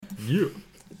Yeah.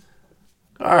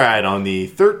 All right, on the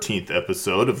 13th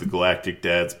episode of the Galactic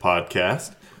Dads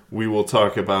podcast, we will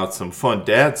talk about some fun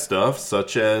dad stuff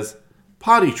such as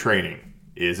potty training.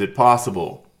 Is it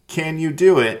possible? Can you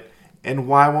do it? And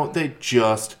why won't they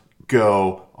just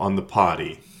go on the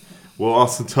potty? We'll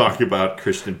also talk about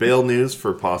Christian Bale news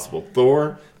for possible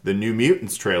Thor, the New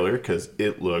Mutants trailer because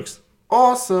it looks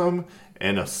awesome,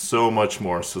 and so much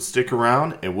more. So stick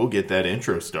around and we'll get that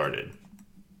intro started.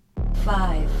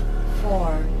 5,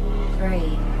 4, 3,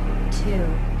 2,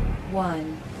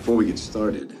 1. Before we get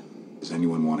started, does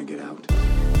anyone want to get out?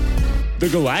 The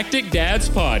Galactic Dads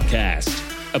Podcast,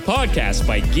 a podcast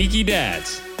by geeky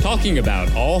dads talking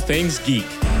about all things geek,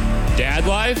 dad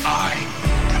life, I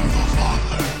am the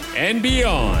father. and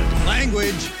beyond.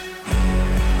 Language!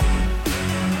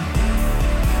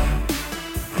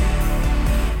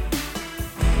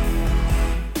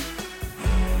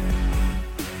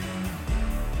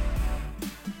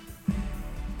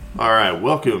 All right,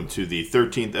 welcome to the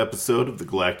 13th episode of the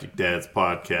Galactic Dads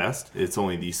podcast. It's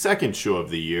only the second show of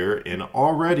the year, and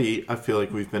already I feel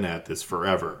like we've been at this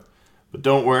forever. But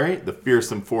don't worry, the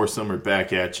fearsome foursome are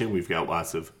back at you. We've got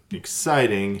lots of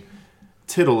exciting,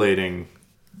 titillating...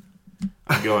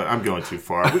 I'm going too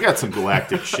far. We got some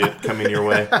galactic shit coming your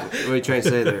way. What are you trying to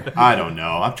say there? I don't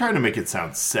know. I'm trying to make it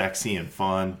sound sexy and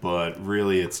fun, but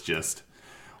really it's just...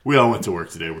 We all went to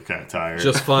work today. We're kind of tired.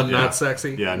 Just fun, Yeah. not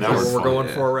sexy. Yeah, Is now that we're what we're fun. going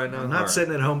for right now. I'm not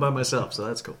sitting at home by myself, so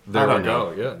that's cool. There I we don't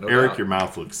go. know. Yeah, no Eric, doubt. your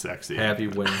mouth looks sexy. Happy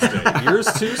Wednesday. Yours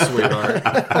too, sweetheart.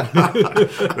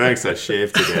 Thanks, I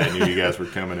shaved today. I knew you guys were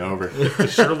coming over. It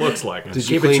sure looks like it. Did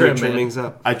you Keep it clean your trim, man. trimmings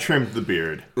up? I trimmed the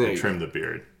beard. There I you trimmed the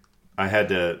beard. I had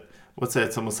to... What's that?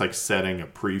 It's almost like setting a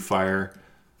pre-fire.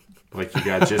 Like you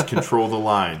got to just control the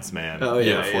lines, man. Oh,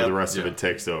 yeah, Before yeah, the rest of yeah. it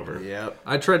takes over. Yep.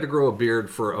 I tried to grow a beard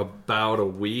for about a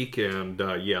week, and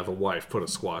the wife put a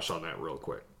squash on that real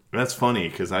quick. That's funny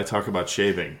because I talk about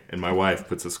shaving, and my wife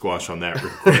puts a squash on that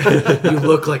real quick. You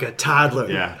look like a toddler.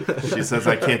 Yeah. She says,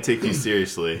 I can't take you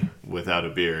seriously without a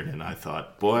beard. And I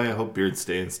thought, boy, I hope beards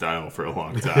stay in style for a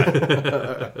long time.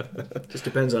 Just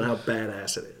depends on how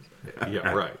badass it is.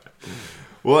 Yeah, right.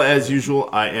 Well, as usual,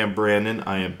 I am Brandon.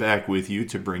 I am back with you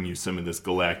to bring you some of this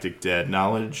Galactic Dad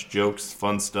knowledge, jokes,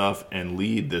 fun stuff, and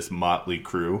lead this motley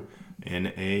crew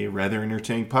in a rather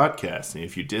entertaining podcast. And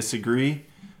if you disagree,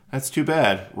 that's too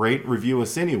bad. Rate, review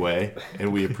us anyway,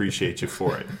 and we appreciate you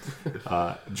for it.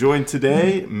 Joined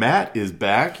today, Matt is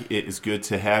back. It is good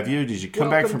to have you. Did you come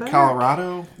back Welcome from back.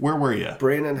 Colorado? Where were you?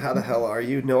 Brandon, how the hell are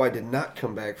you? No, I did not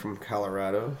come back from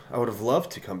Colorado. I would have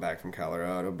loved to come back from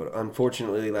Colorado, but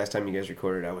unfortunately, last time you guys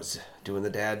recorded, I was doing the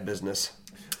dad business.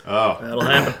 Oh, That'll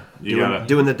happen. you gotta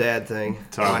Doing the dad thing.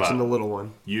 Talk Watching about- the little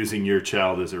one. using your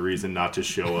child as a reason not to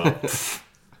show up.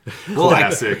 Well,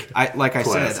 Classic. Like I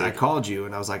said, Classic. I called you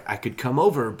and I was like, I could come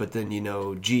over, but then,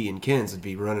 G and Kens would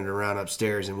be running around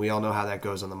upstairs, and we all know how that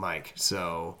goes on the mic.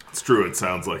 So, It's true. It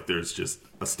sounds like there's just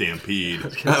a stampede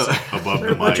above There the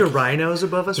are a bunch mic. of rhinos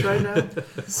above us right now.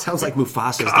 sounds like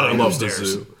Mufasa's I dying love the upstairs.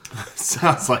 zoo.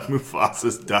 Sounds like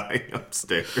Mufasa's dying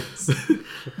upstairs.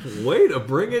 Way to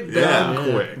bring it down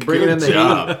Yeah. quick. Bring it in Good the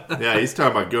job. Yeah, he's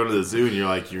talking about going to the zoo, and you're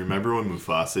like, you remember when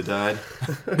Mufasa died?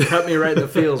 heat. Cut me right in the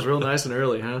feels real nice and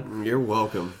early, huh? You're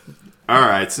welcome. All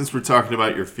right, since we're talking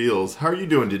about your feels, how are you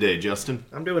doing today, Justin?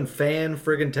 I'm doing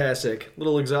fan-friggin-tastic. A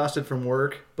little exhausted from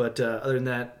work, but other than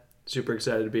that, super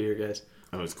excited to be here, guys.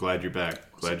 I was glad you're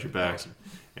back. Glad you're back.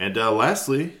 And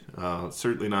lastly,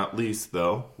 certainly not least,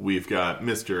 though, we've got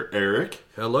Mr. Eric.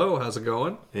 Hello, how's it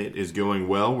going? It is going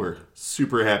well. We're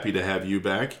super happy to have you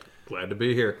back. Glad to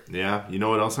be here. Yeah, you know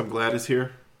what else I'm glad is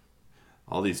here?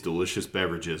 All these delicious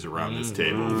beverages around this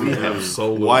table. We have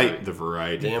Absolutely. quite the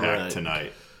variety Damn pack right.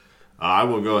 tonight. I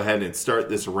will go ahead and start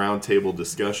this roundtable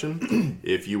discussion.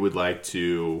 If you would like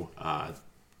to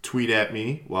tweet at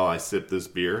me while I sip this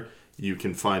beer, you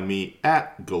can find me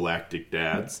at Galactic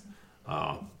Dads.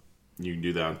 You can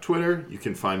do that on Twitter. You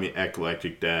can find me at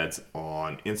Galactic Dads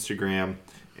on Instagram.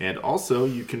 And also,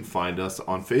 you can find us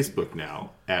on Facebook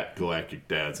now at Galactic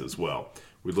Dads as well.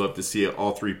 We'd love to see it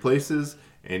all three places.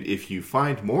 And if you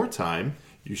find more time,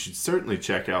 you should certainly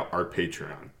check out our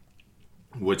Patreon,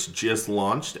 which just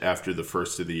launched after the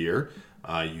first of the year.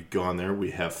 You go on there.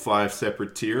 We have 5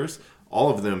 separate tiers. All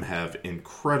of them have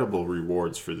incredible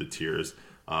rewards for the tiers.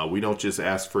 We don't just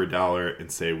ask for $1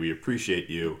 and say we appreciate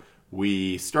you.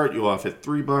 We start you off at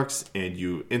 $3 and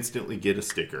you instantly get a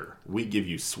sticker. We give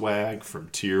you swag from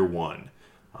tier 1.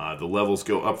 The levels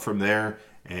go up from there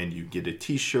and you get a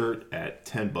t-shirt at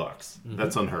 $10.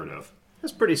 That's unheard of.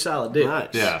 That's a pretty solid deal. Nice.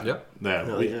 Yeah. Yep. Yeah.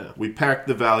 Hell yeah. We pack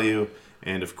the value,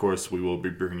 and of course, we will be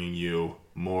bringing you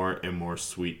more and more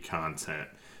sweet content.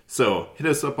 So hit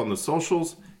us up on the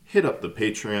socials, hit up the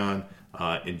Patreon,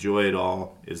 enjoy it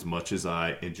all as much as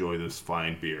I enjoy this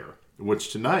fine beer,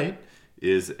 which tonight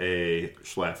is a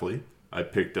Schlafly. I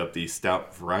picked up the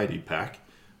Stout Variety Pack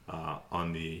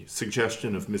on the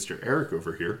suggestion of Mr. Eric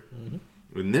over here.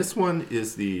 Mm-hmm. And this one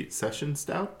is the Session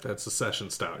Stout. That's a Session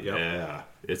Stout, yep. Yeah,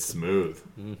 it's smooth.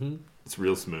 Mm-hmm. It's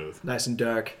real smooth. Nice and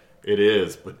dark. It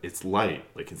is, but it's light.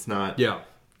 Like, it's not... Yeah.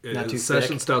 Not too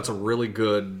Session thick. Stout's a really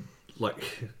good,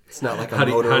 It's not like a how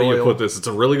do motor you oil. put this? It's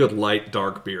a really good light,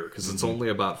 dark beer because it's only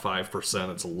about 5%.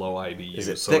 It's a low IBU, Is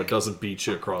it so thick? it doesn't beat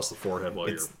you across the forehead while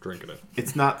you're drinking it.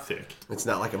 It's not thick. It's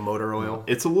not like a motor oil.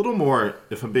 It's a little more,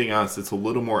 if I'm being honest, it's a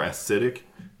little more acidic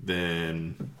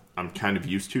than I'm kind of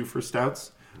used to for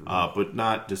stouts, but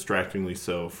not distractingly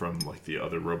so from like the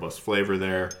other robust flavor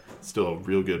there. Still a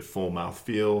real good full mouth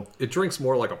feel. It drinks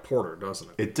more like a porter, doesn't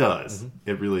it? It does.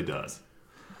 It really does.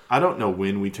 I don't know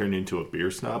when we turned into a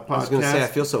beer snob podcast. I was going to say, I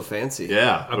feel so fancy.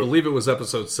 Yeah. I believe it was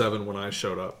episode 7 when I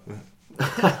showed up.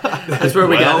 That's where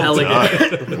we got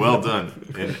elegant. done. Well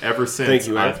done. And ever since, Thank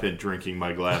you, Ed. I've been drinking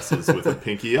my glasses with a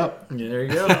pinky up. Yeah, there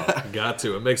you go. Got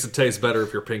to. It makes it taste better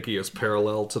if your pinky is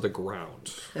parallel to the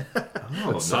ground. Oh, It's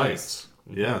nice. science.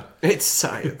 Yeah. It's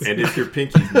science. And if your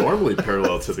pinky's normally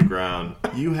parallel to the ground,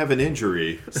 you have an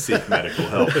injury, seek medical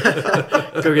help.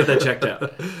 Go get that checked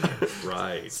out.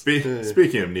 Right.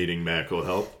 Speaking of needing medical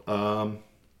help,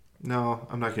 no,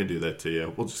 I'm not going to do that to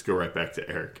you. We'll just go right back to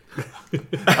Eric.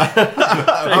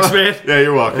 Thanks, man. Yeah,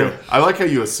 you're welcome. I like how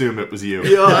you assume it was you.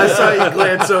 Yo, I saw you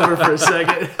glance over for a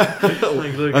second. Like, look I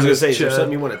was going at to say, is there Chad.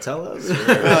 something you want to tell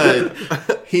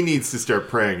us? He needs to start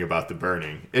praying about the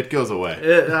burning. It goes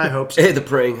away. I hope so. Hey, the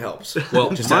praying helps. Well,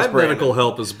 Just my ask Brandon. medical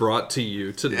help is brought to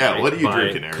you tonight Yeah, what are you by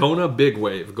drinking, Eric? Kona Big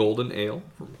Wave Golden Ale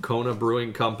from Kona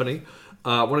Brewing Company.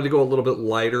 Wanted to go a little bit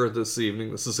lighter this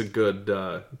evening. This is a good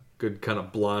kind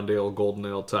of blonde ale, golden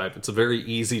ale type. It's a very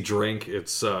easy drink.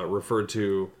 It's referred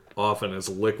to often as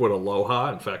liquid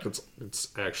aloha. In fact, it's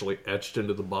actually etched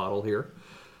into the bottle here.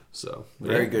 So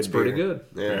Very good It's pretty beer. good.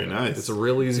 Yeah. Very nice. It's a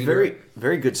real easy Very, drink.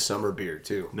 very good summer beer,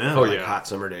 too. No. Oh, Like yeah. hot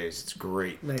summer days. It's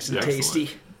great. Nice and Excellent. tasty.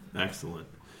 Excellent.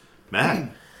 Matt,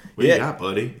 what Yeah. you got,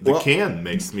 buddy? The Well, can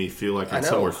makes me feel like it's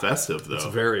know. somewhere festive, though. It's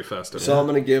very festive. So I'm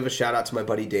going to give a shout out to my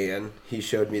buddy Dan. He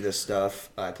showed me this stuff.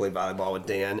 I play volleyball with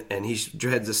Dan, and he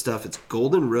had this stuff. It's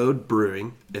Golden Road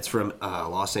Brewing. It's from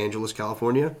Los Angeles,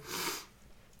 California.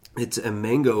 It's a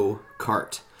mango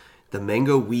cart, the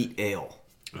mango wheat ale.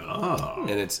 Oh.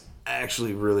 And it's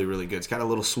actually really, really good. It's got a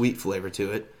little sweet flavor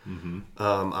to it. Mm-hmm.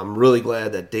 I'm really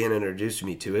glad that Dan introduced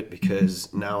me to it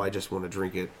because now I just want to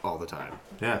drink it all the time.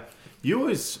 Yeah. You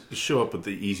always show up with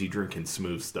the easy drinking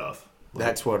smooth stuff.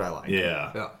 That's what I like.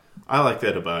 Yeah. Yeah. I like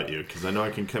that about you because I know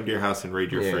I can come to your house and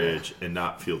raid your Yeah. fridge and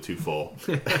not feel too full.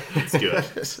 It's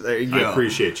good. So there you go. I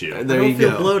appreciate you. There I you don't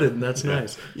feel go. bloated, and that's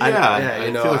nice. Yeah, I I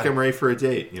know, feel like I- I'm ready for a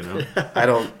date, you know? I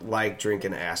don't like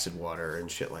drinking acid water and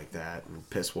shit like that and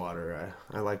piss water.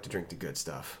 I like to drink the good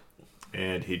stuff.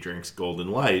 And he drinks Golden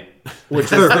Light. Which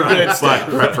is the good By stuff.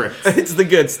 preference. It's the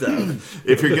good stuff.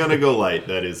 If you're going to go light,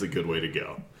 that is a good way to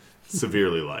go.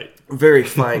 Severely light. Very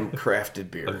fine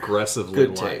crafted beer. Aggressively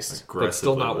Good light, taste. but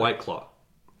still not Aggressively White Claw.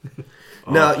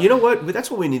 Now, you know what?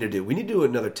 That's what we need to do. We need to do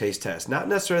another taste test. Not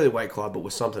necessarily White Claw, but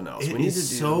with something else. It we need is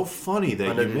to do so funny that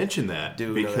you another- mentioned that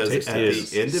do another because taste at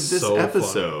test. the end of this So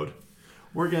episode,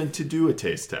 we're going to do a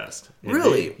taste test. And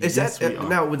Really? they- Is yes, that we are.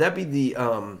 now? Would that be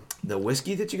the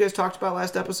whiskey that you guys talked about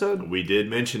last episode? We did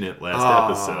mention it last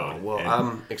episode. Well, and-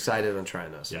 I'm excited on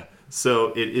trying this. yeah. So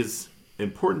it is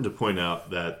important to point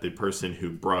out that the person who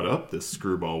brought up this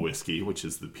screwball whiskey, which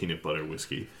is the peanut butter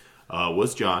whiskey,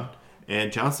 was John.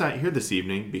 And John's not here this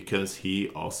evening because he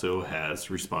also has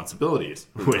responsibilities.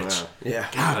 Which, Yeah.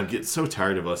 God, I'm getting so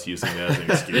tired of us using that as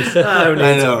an excuse. I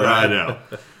know, I right? know.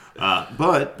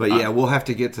 But yeah, we'll have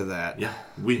to get to that. yeah,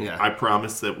 Yeah. I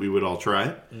promised that we would all try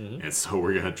it, and so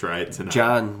we're gonna try it tonight.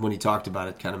 John, when he talked about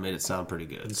it, kind of made it sound pretty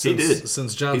good. did.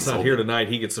 Since John's He not sold here it. tonight,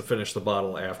 he gets to finish the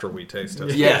bottle after we taste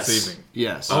it Yes. this evening.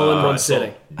 Yes. All in I one saw-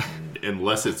 sitting.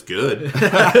 unless it's good,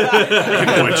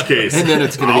 in which case, And then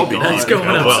it's gonna I'll be gone. eating It's it. going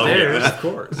Well, upstairs. Of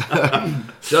course.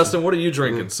 Justin, what are you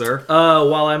drinking, sir?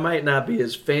 While I might not be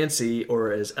as fancy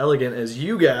or as elegant as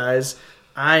you guys,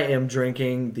 I am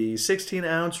drinking the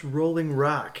 16-ounce Rolling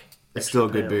Rock. It's still a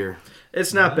good Ale. beer.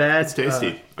 It's not bad. It's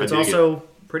tasty. I It's dig also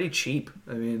pretty cheap.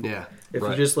 I mean, Yeah. if Right.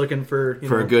 you're just looking for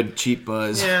For a good cheap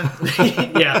buzz. yeah,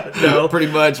 yeah, no, Pretty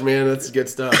much, man. That's good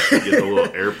stuff. Get the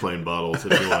little airplane bottles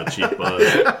if you want a cheap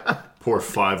buzz. Pour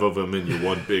 5 of them in your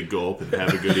one big gulp and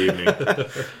have a good evening.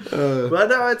 But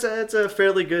no, it's a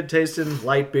fairly good tasting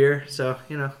light beer. So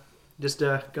just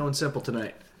going simple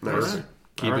tonight. Nice.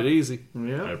 Keep it easy. I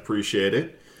Yeah, appreciate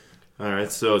it. All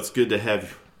right, so it's good to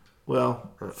have,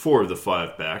 4 of the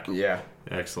 5 back. Yeah.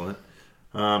 Excellent.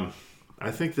 I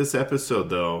think this episode,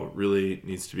 though, really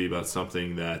needs to be about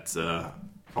something that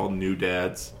all new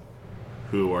dads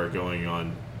who are going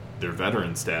on their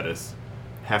veteran status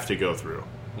have to go through.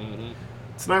 Mm-hmm.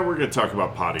 Tonight we're going to talk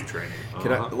about potty training.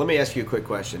 Let me ask you a quick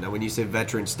question. Now, when you say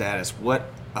veteran status,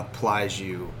 what applies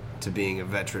you to being a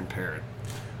veteran parent?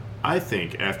 I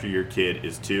think after your kid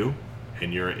is 2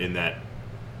 and you're in that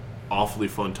awfully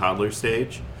fun toddler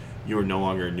stage, you are no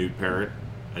longer a nude parent.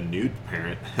 A nude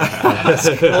parent?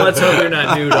 Well, let's hope you're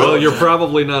not nude. Well, you're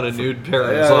probably not a nude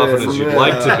parent as often as you'd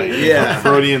like to be. Yeah.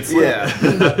 Freudian slip.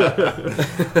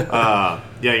 Yeah.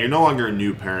 You're no longer a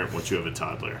new parent once you have a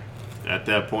toddler. At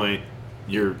that point,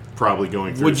 you're probably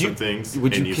going through some things.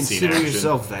 Would and you you've seen consider action.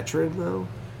 yourself veteran, though?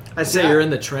 I say you're in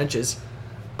the trenches.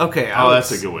 Okay.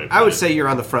 That's a good way to put I would it. say you're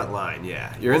on the front line,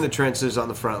 yeah. You're in the trenches on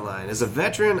the front line. As a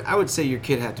veteran, I would say your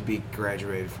kid had to be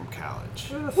graduated from college.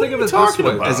 Think of it this talking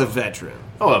way. about? As a veteran.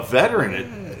 Oh, a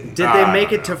veteran. Did they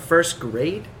make it to first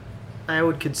grade? I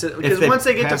would consider, because once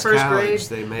they get to pass first college,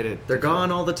 grade, they made it. they're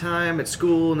gone all the time at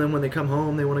school, and then when they come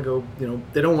home, they want to go.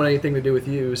 They don't want anything to do with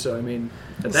you. So I mean,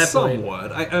 at that point,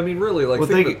 Somewhat. I mean, really, like, Well,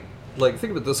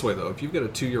 think of it this way, though. If you've got a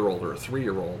 2-year-old or a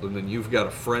 3-year-old, and then you've got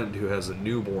a friend who has a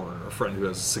newborn or a friend who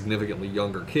has a significantly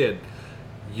younger kid,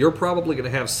 you're probably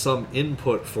going to have some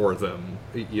input for them.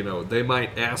 They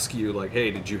might ask you, like, "Hey,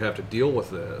 did you have to deal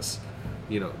with this?"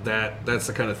 That's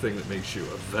the kind of thing that makes you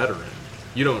a veteran.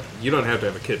 You don't have to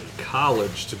have a kid in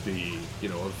college to be, a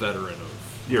veteran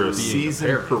of. You're a being seasoned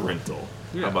parent. parental.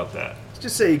 Yeah. How about that?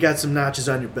 just say you got some notches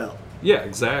on your belt. Yeah,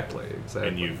 exactly.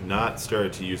 And you've not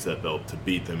started to use that belt to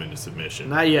beat them into submission.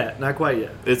 Not yet. Not quite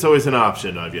yet. It's always an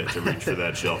option. I've yet to reach for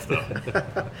that shelf,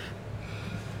 though.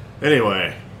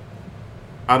 Anyway,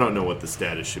 I don't know what the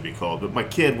status should be called, but my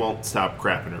kid won't stop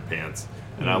crapping her pants.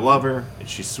 And I love her, and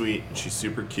she's sweet, and she's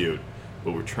super cute.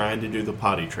 But we're trying to do the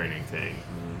potty training thing.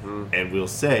 And we'll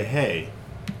say, hey,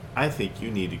 I think you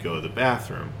need to go to the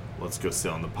bathroom. Let's go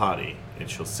sit on the potty. And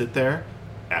she'll sit there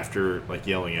after, like,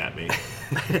 yelling at me.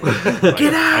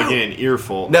 Get out! I get an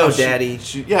earful. No, Oh, Daddy.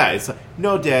 Yeah, it's like,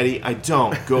 no, Daddy, I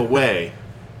don't. Go away.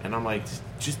 And I'm like,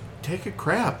 just take a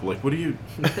crap. Like, what do you...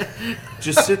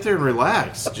 Just sit there and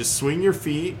relax. Just swing your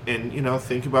feet and,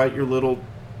 think about your little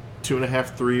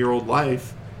 2.5, 3-year-old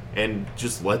life and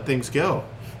just let things go.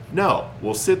 No,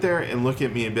 we'll sit there and look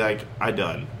at me and be like, I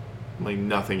done. I'm like,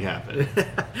 nothing happened.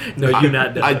 No, you're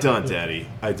not done. I done, Daddy.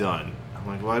 I done. I'm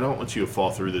like, well, I don't want you to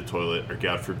fall through the toilet or,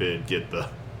 God forbid, get the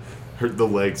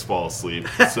legs fall asleep.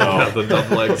 So the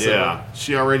dumb legs. yeah,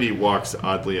 she already walks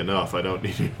oddly enough. I don't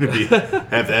need her to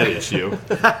have that issue.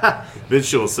 Then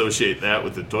she'll associate that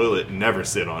with the toilet and never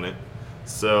sit on it.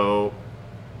 So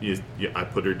I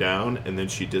put her down, and then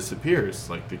she disappears.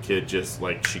 Like, the kid just,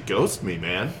 like, she ghosts me,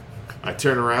 man. I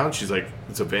turn around, she's like,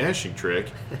 it's a vanishing trick.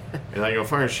 And I go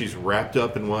find her, she's wrapped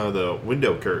up in one of the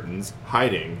window curtains,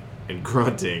 hiding and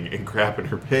grunting and crapping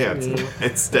her pants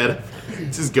instead of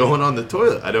just going on the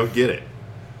toilet. I don't get it.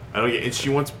 And she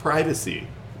wants privacy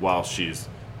while she's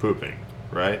pooping,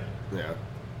 right? Yeah.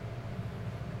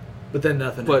 But then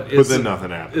nothing. But then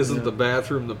nothing happens. Isn't the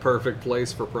bathroom the perfect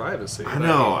place for privacy? I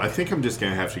know. I think I'm just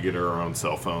going to have to get her own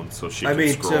cell phone so she can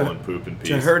scroll and poop in peace.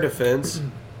 To her defense,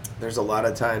 there's a lot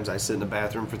of times I sit in the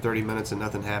bathroom for 30 minutes and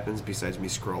nothing happens besides me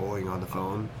scrolling on the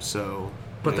phone. So,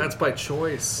 But that's by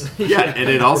choice. Yeah, and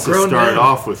it also Grown started man.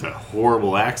 off with a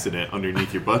horrible accident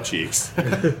underneath your butt cheeks.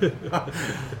 yeah.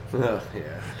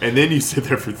 And then you sit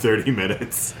there for 30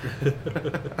 minutes.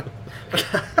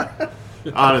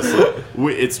 Honestly,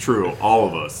 it's true. All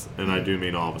of us, and I do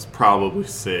mean all of us, probably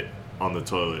sit on the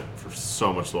toilet for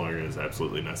so much longer than is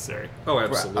absolutely necessary. Oh,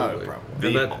 absolutely.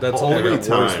 probably. And that's only only going to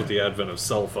worse time- with the advent of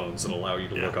cell phones and allow you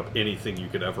to look Yeah. up anything you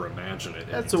could ever imagine at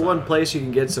That's any the one time. place you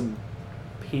can get some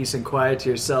peace and quiet to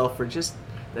yourself for just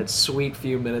that sweet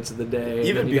few minutes of the day. And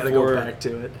Even then you got to before- go back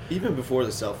to it. Even before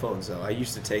the cell phones, though, I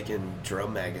used to take in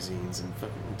drum magazines and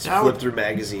fucking I flip would- through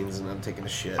magazines, and I'm taking a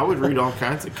shit. I would read all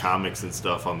kinds of comics and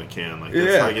stuff on the can. Like, that's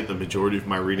Yeah. how I get the majority of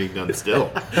my reading done still.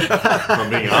 If I'm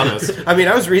being honest. I mean,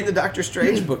 I was reading the Doctor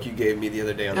Strange book you gave me the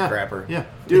other day on the crapper. Yeah.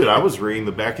 Dude, I was reading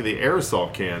the back of the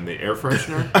aerosol can, the air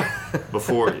freshener,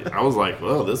 before. I was like,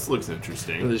 well, this looks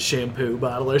interesting. The shampoo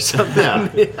bottle or something.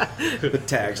 Yeah. The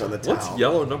tags on the towel. What's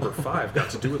yellow number 5 got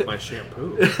to do with my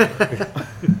shampoo?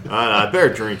 I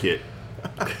better drink it.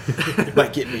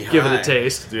 Might get me high. Give it a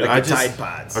taste. Dude, Like I the just, Tide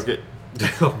Pods. Okay.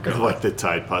 I like the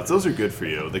Tide Pods. Those are good for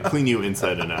you. They clean you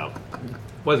inside and out.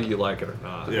 Whether you like it or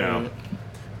not. Yeah.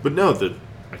 But no,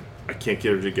 I can't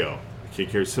get her to go. I can't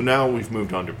get her. So now we've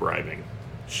moved on to bribing.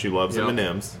 She loves Yep.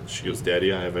 M&Ms. She goes,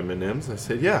 Daddy, I have M&Ms. I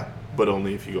said, yeah. but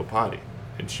only if you go potty.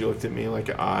 And she looked at me like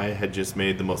I had just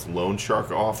made the most loan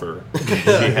shark offer she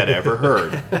had ever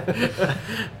heard.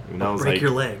 And I was Break like,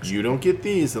 your legs. you don't get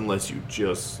these unless you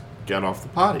just got off the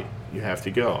potty. You have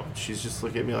to go. She's just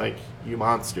looking at me like, you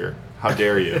monster. How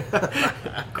dare you? And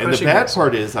the Crushing bad us.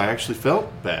 part is I actually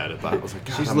felt bad about it. I was like,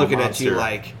 God, She's I'm a looking at you monster.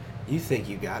 like, you think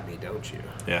you got me, don't you?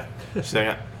 Yeah. She's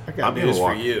like, got I'm news gonna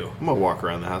for walk, you. I'm going to walk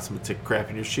around the house. I'm going to take a crap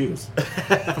in your shoes.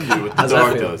 I'm do what the How's that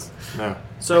dog feel? does. No.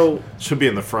 So She'll be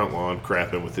in the front lawn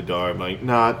crapping with the dog. I'm like,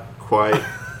 not quite.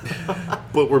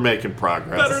 But we're making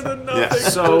progress. Better than nothing. Yeah.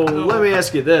 so let me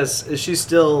ask you this: is she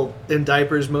still in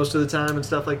diapers most of the time and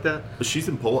stuff like that? But she's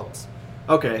in pull-ups.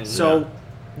 Okay, so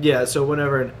yeah, so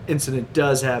whenever an incident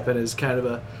does happen, is kind of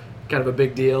a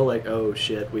big deal. Like, oh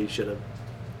shit, we should have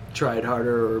tried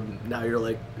harder. Or now you're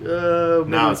like, maybe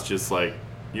Now it's just like,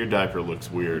 your diaper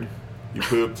looks weird. You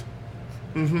pooped?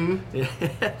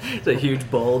 it's a huge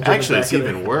bulge. on the Actually, it's back of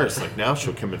even worse. Like, now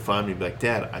she'll come and find me and be like,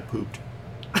 Dad, I pooped.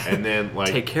 And then,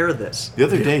 like, Take care of this. the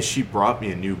other day, she brought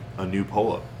me a new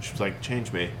pull-up. She was like,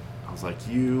 change me. I was like,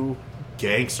 you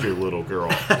gangster little girl.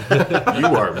 You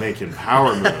are making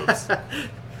power moves.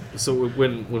 So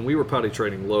when we were potty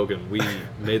training Logan, we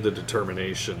made the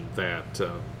determination that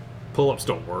pull-ups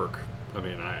don't work. I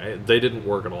mean, they didn't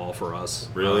work at all for us.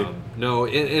 Really? No,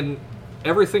 and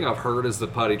everything I've heard is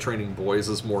that potty training boys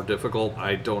is more difficult.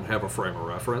 I don't have a frame of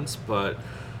reference, but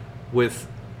with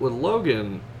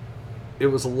Logan, it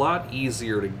was a lot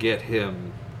easier to get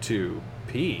him to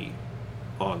pee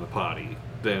on the potty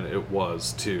than it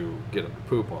was to get him to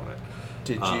poop on it.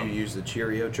 Did you use the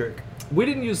Cheerio trick? We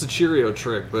didn't use the Cheerio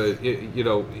trick, but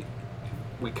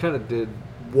we kind of did.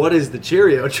 What is the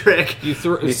Cheerio trick? You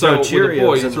throw You so throw with a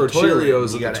boy, Cheerios you in throw the toilet, Cheerios you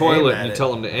in the gotta toilet, aim and you at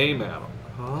tell them to aim at them.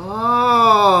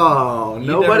 Oh,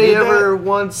 nobody never did ever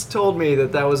once told me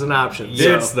that was an option.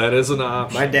 Yes, So- that is an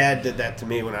option. My dad did that to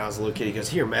me when I was a little kid. He goes,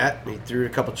 "Here, Matt." And he threw a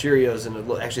couple Cheerios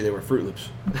and actually they were Fruit Loops.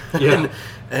 Yeah.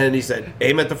 and he said,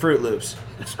 "Aim at the Fruit Loops.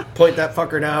 Just point that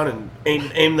fucker down and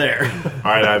aim there."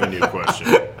 All right, I have a new question.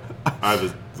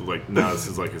 Now this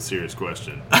is like a serious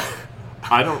question.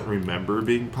 I don't remember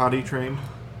being potty trained.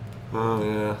 Oh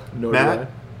yeah, Nor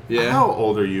Matt, Yeah. how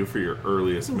old are you for your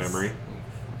earliest memory?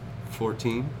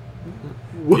 14.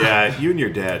 Yeah, you and your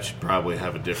dad should probably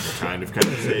have a different kind of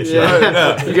conversation.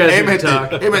 Yeah. You guys Aim need at, to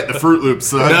talk. aim at the Fruit Loops,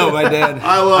 son. No, my dad.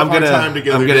 I love our time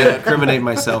together, I'm gonna Dad. incriminate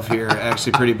myself here,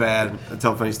 actually, pretty bad. I'll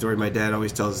tell a funny story. My dad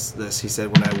always tells this. He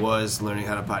said when I was learning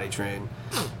how to potty train,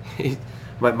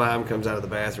 my mom comes out of the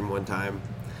bathroom one time,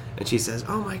 and she says,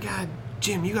 "Oh my God,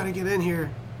 Jim, you got to get in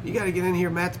here. You got to get in here.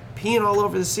 Matt's peeing all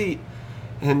over the seat."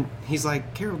 And he's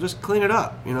like, "Carol, just clean it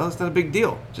up. You know, it's not a big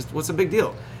deal. Just what's the big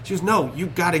deal?" She goes, "No, you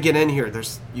got to get in here.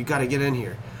 You got to get in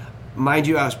here." Mind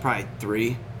you, I was probably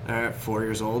 3 or 4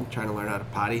 years old, trying to learn how to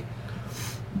potty.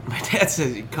 My dad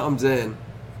says he comes in,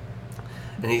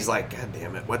 and he's like, "God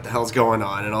damn it, what the hell's going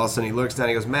on?" And all of a sudden he looks down,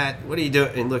 he goes, "Matt, what are you doing?"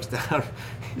 And he looks down,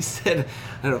 he said,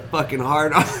 "I had a fucking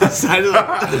hard on the side of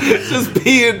the, just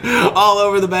peeing all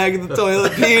over the back of the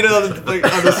toilet, peeing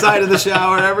on the side of the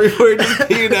shower, everywhere, just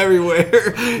peeing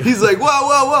everywhere." He's like,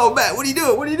 whoa, Matt, what are you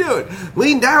doing? What are you doing?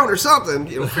 Lean down or something,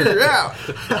 you'll figure it out.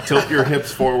 Tilt your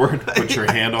hips forward. Put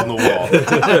your hand on the wall.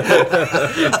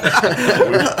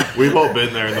 We've all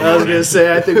been there in the I was morning. gonna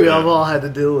say, I think we all had to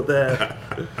deal with that.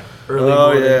 Early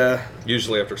morning. yeah.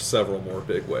 Usually after several more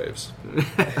big waves.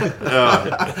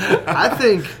 I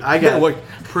think I got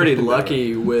pretty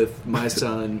lucky with my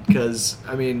son because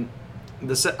I mean,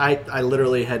 I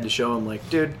literally had to show him like,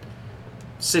 dude,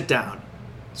 sit down.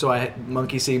 So I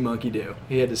monkey see, monkey do.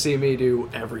 He had to see me do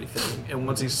everything, and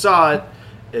once he saw it,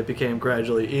 it became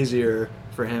gradually easier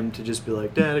for him to just be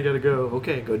like, "Dad, I gotta go.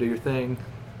 Okay, go do your thing."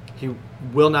 He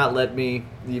will not let me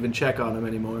even check on him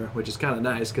anymore, which is kind of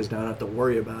nice because now I don't have to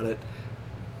worry about it.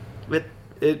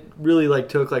 It really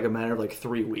took a matter of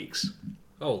 3 weeks.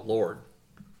 Oh Lord.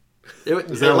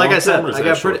 Is that a Like long I said, time or is I that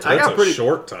a got short pretty. time? I got That's a pretty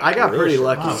short time. I got Real pretty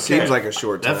short. lucky. Seems like a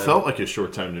short time. That felt like a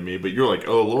short time to me, but you're like,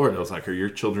 "Oh Lord!" I was like, "Are your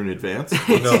children advanced?"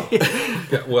 No.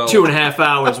 Yeah, well, 2.5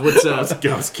 hours. What's up?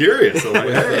 I was curious. I was like,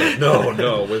 "Hey."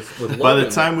 no. With By the Logan,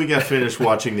 time we got finished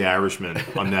watching The Irishman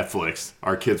on Netflix,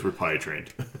 our kids were potty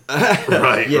trained.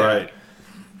 Right.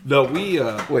 No, we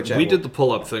Which I we will- did the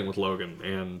pull up thing with Logan,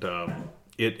 and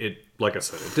it like I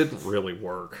said, it didn't really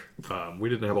work. We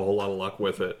didn't have a whole lot of luck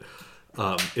with it.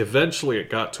 Eventually, it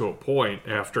got to a point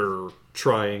after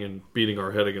trying and beating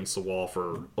our head against the wall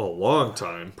for a long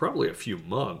time, probably a few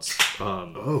months.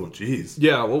 Oh, jeez.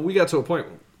 Yeah, well, we got to a point.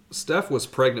 Steph was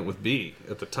pregnant with B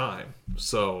at the time,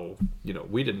 so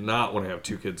we did not want to have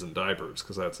 2 kids in diapers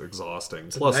because that's exhausting.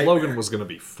 Plus, nightmare. Logan was going to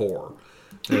be 4,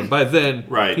 and by then,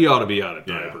 Right. he ought to be out of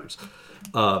Yeah. diapers.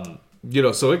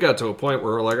 So it got to a point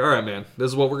where we're like, all right, man,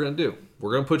 this is what we're going to do.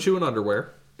 We're going to put you in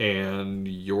underwear, and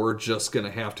you're just going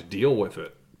to have to deal with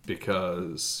it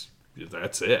because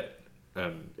that's it.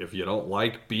 And if you don't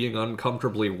like being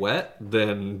uncomfortably wet,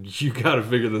 then you got to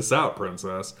figure this out,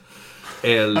 princess.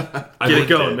 And Get it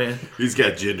going, man. He's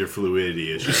got gender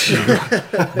fluidity issues.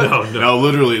 No,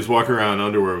 literally, he's walking around in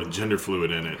underwear with gender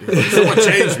fluid in it. He's like, someone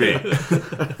change me.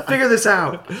 Figure this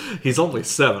out. He's only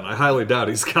 7. I highly doubt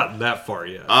he's gotten that far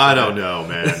yet. I don't know,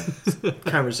 man.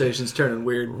 Conversation's turning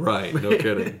weird. Right, no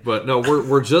kidding. But no,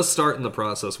 we're just starting the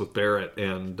process with Barrett,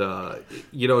 and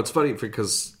it's funny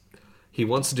because he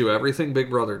wants to do everything Big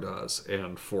Brother does,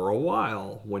 and for a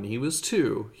while, when he was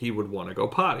 2, he would want to go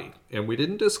potty, and we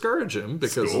didn't discourage him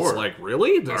because it's like,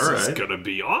 really? This is going to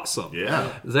be awesome.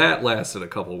 Yeah. That lasted a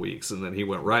couple weeks, and then he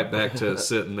went right back to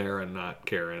sitting there and not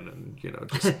caring, and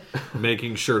just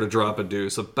making sure to drop a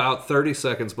deuce about 30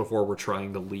 seconds before we're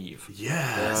trying to leave.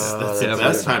 Yes, that's the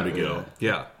best time to go.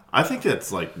 Yeah. I think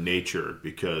that's like nature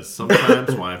because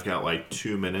sometimes when I've got like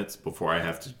 2 minutes before I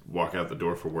have to walk out the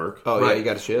door for work, yeah, you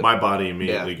got to shit. my body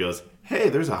immediately goes, hey,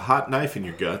 there's a hot knife in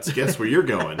your guts. Guess where you're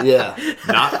going? Yeah.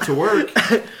 Not to work.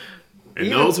 And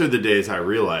those are the days I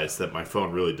realize that my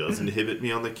phone really does inhibit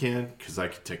me on the can because I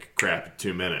could take a crap in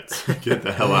 2 minutes. Get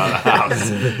the hell out of the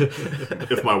house.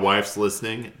 If my wife's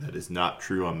listening, that is not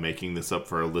true. I'm making this up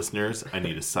for our listeners. I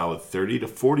need a solid 30 to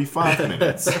 45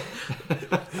 minutes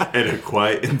in a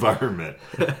quiet environment.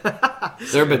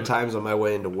 There have been times on my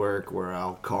way into work where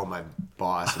I'll call my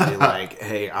boss and be like,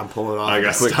 hey, I'm pulling off I a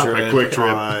gotta stop at Quick Trip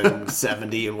on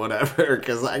 70 and whatever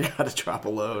because I got to drop a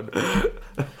load.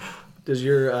 Does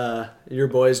your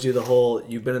boys do the whole,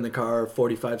 you've been in the car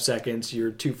 45 seconds,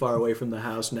 you're too far away from the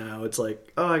house now, it's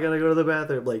like, oh, I gotta go to the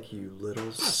bathroom. Like, you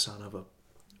little son of a...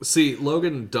 See,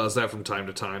 Logan does that from time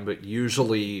to time, but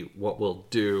usually what we'll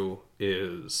do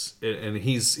is, and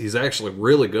he's actually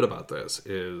really good about this,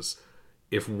 is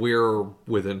if we're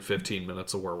within 15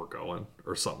 minutes of where we're going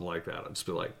or something like that, I'll just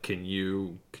be like, can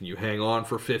you hang on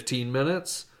for 15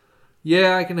 minutes?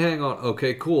 Yeah, I can hang on.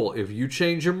 Okay, cool. If you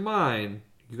change your mind,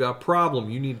 you got a problem,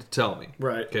 you need to tell me.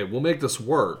 Right. Okay, we'll make this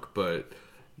work, but,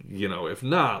 if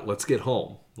not, let's get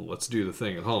home. Let's do the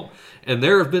thing at home. And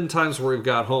there have been times where we've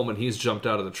got home and he's jumped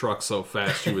out of the truck so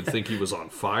fast you would think he was on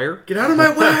fire. Get out of my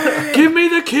way! Give me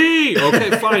the key!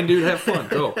 Okay, fine, dude, have fun.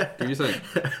 Go. Do your thing.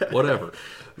 Whatever.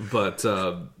 But...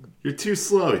 You're too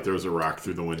slow. He throws a rock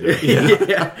through the window.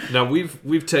 Yeah. Now,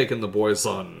 we've taken the boys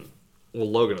on...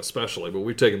 Well, Logan especially, but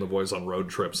we've taken the boys on road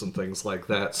trips and things like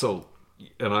that, so...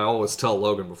 And I always tell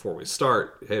Logan before we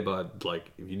start, hey, bud,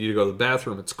 like, if you need to go to the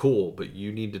bathroom, it's cool, but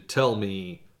you need to tell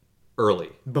me early.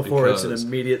 Before it's an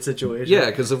immediate situation. Yeah,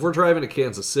 because if we're driving to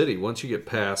Kansas City, once you get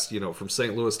past, from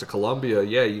St. Louis to Columbia,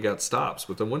 yeah, you got stops.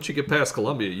 But then once you get past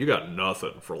Columbia, you got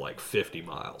nothing for like 50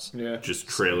 miles. Yeah. Just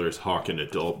trailers hawking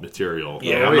adult material.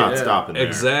 Yeah, I'm not stopping there.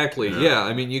 Exactly, yeah.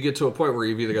 I mean, you get to a point where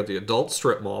you've either got the adult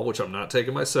strip mall, which I'm not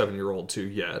taking my 7-year-old to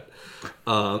yet,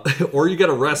 or you got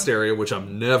a rest area, which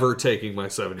I'm never taking my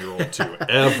 7-year-old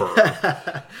to,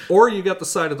 ever. Or you got the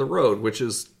side of the road, which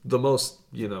is the most,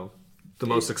 the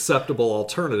most acceptable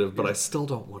alternative, but I still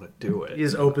don't want to do it. You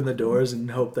just open the doors and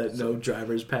hope that no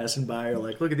drivers passing by are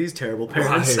like, look at these terrible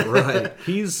parents. Right.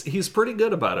 He's pretty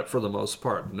good about it for the most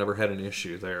part. Never had an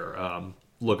issue there.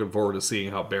 Looking forward to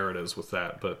seeing how Barrett is with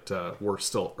that, but we're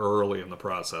still early in the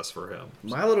process for him.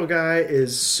 My little guy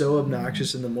is so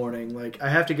obnoxious in the morning. Like, I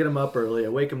have to get him up early. I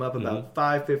wake him up about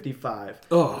 5:55.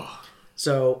 Oh.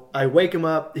 So I wake him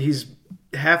up. He's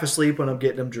half asleep when I'm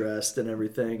getting him dressed and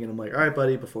everything. And I'm like, all right,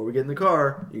 buddy, before we get in the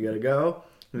car, you got to go.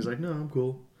 And he's like, no, I'm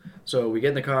cool. So we get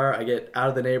in the car. I get out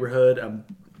of the neighborhood. I'm,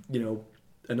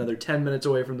 another 10 minutes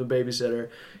away from the babysitter.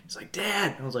 He's like,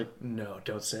 Dad. I was like, no,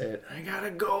 don't say it. I got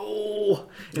to go.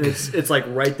 And it's like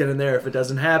right then and there. If it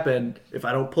doesn't happen, if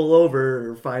I don't pull over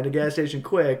or find a gas station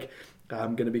quick,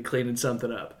 I'm going to be cleaning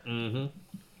something up. Mm-hmm.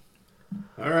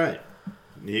 All right.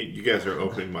 You guys are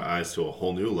opening my eyes to a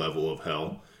whole new level of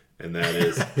hell. And that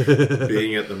is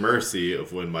being at the mercy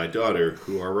of when my daughter,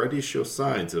 who already shows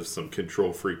signs of some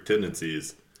control freak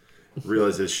tendencies,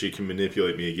 realizes she can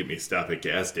manipulate me and get me to stop at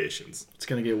gas stations. It's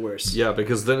going to get worse. Yeah,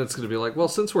 because then it's going to be like, well,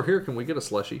 since we're here, can we get a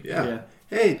slushie? Yeah.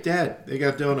 Hey, Dad, they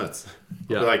got donuts.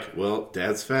 Yeah. I'll be like, well,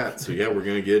 Dad's fat, so yeah, we're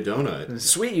going to get a donut.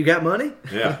 Sweet, you got money?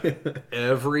 Yeah.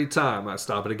 Every time I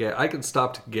stop at a gas, I can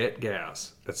stop to get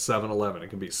gas at 7-Eleven.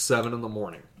 It can be 7 in the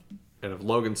morning. And if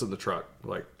Logan's in the truck,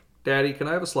 like, Daddy, can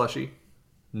I have a slushie?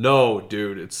 No,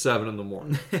 dude, it's 7 in the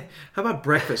morning. How about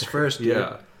breakfast first, dude?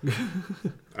 Yeah.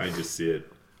 I just see it.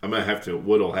 I'm going to have to,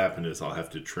 what'll happen is I'll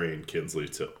have to train Kinsley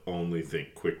to only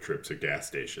think Quick Trips are gas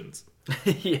stations.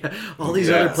 Yeah, all these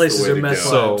Yeah, other it's places the way are to meth go.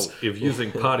 So labs. if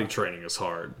using potty training is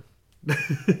hard.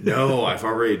 No, I've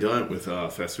already done it with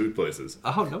fast food places.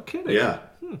 Oh, no kidding. Yeah.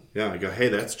 Yeah, I go, hey,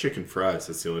 that's chicken fries.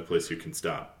 That's the only place you can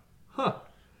stop. Huh.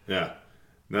 Yeah.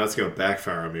 Now it's going to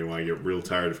backfire on me when I get real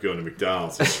tired of going to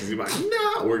McDonald's. And she's going to be like,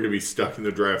 no, we're going to be stuck in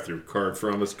the drive-thru. Car in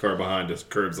front of us, car behind us,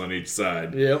 curbs on each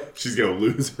side. Yep. She's going to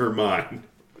lose her mind.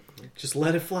 Just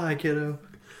let it fly, kiddo.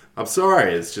 I'm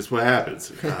sorry, it's just what happens.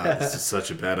 This is such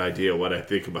a bad idea, what I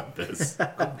think about this.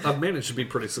 I've managed to be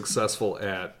pretty successful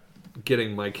at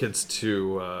getting my kids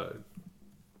to,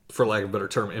 for lack of a better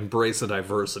term, embrace the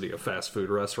diversity of fast food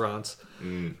restaurants.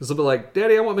 Because they'll be like,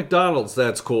 Daddy, I want McDonald's.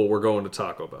 That's cool. We're going to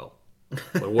Taco Bell.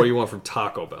 Like, what do you want from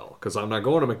Taco Bell? Because I'm not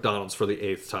going to McDonald's for the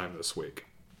 8th time this week.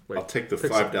 Like, I'll take the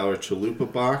pick $5 something.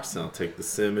 chalupa box, and I'll take the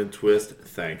cinnamon twist.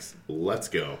 Thanks. Let's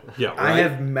go. Yeah, right? I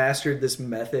have mastered this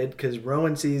method because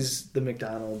Rowan sees the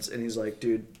McDonald's and he's like,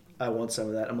 dude, I want some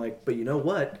of that. I'm like, but you know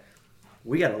what?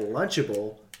 We got a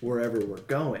Lunchable wherever we're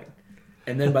going.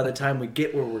 And then by the time we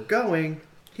get where we're going,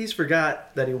 he's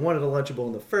forgot that he wanted a Lunchable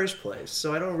in the first place.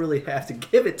 So I don't really have to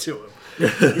give it to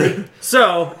him.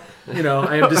 So, you know,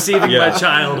 I am deceiving Yeah. my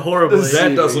child horribly.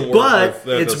 That doesn't work. But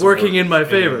That it's doesn't working work in my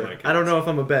with any of favor. my kids. I don't know if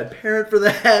I'm a bad parent for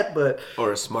that, but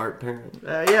Or a smart parent.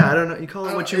 yeah, I don't know. You call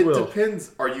it what you it will.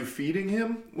 depends. Are you feeding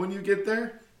him when you get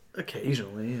there?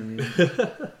 Occasionally, I mean,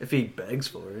 if he begs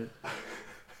for it.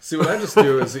 See, what I just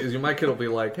do is my kid will be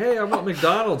like, hey, I want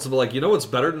McDonald's. I'll be like, you know what's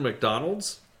better than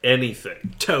McDonald's?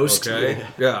 Anything. Toast. Okay?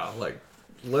 Yeah, like,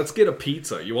 let's get a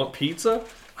pizza. You want pizza?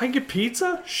 I can get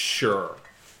pizza? Sure.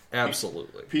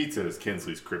 Absolutely. Pizza is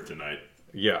Kinsley's kryptonite.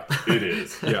 Yeah. It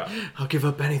is. Yeah. I'll give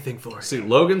up anything for it. See,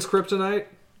 Logan's kryptonite,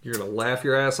 you're going to laugh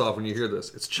your ass off when you hear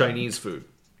this. It's Chinese food.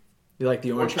 You like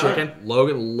the orange What kind? chicken?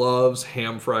 Logan loves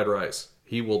ham fried rice.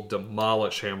 He will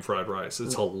demolish ham fried rice.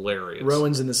 It's hilarious.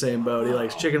 Rowan's in the same boat. He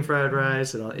likes chicken fried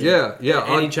rice and all, Yeah. any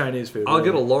I'll- Chinese food. I'll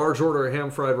really. get a large order of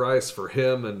ham fried rice for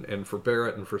him and for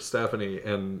Barrett and for Stephanie,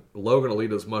 and Logan will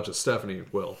eat as much as Stephanie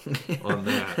will on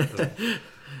that.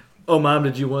 Oh, Mom,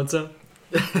 did you want some?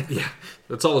 Yeah,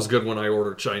 it's always good when I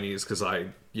order Chinese because I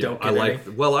Don't I get like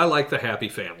any. I like the Happy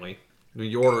Family. When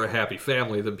you order a Happy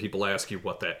Family, then people ask you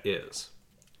what that is.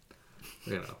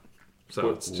 You know, so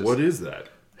it's just, What is that?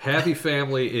 Happy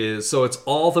Family is so it's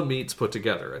all the meats put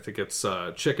together. I think it's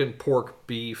chicken, pork,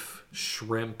 beef,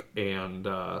 shrimp, and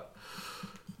the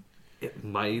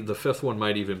 5th one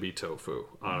might even be tofu,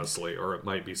 honestly, or it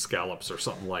might be scallops or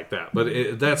something like that.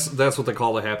 But that's what they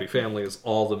call the Happy Family is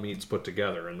all the meats put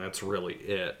together, and that's really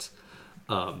it.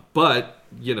 But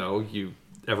you know,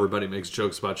 everybody makes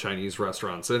jokes about Chinese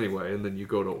restaurants anyway, and then you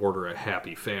go to order a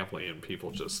Happy Family, and people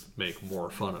just make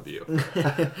more fun of you.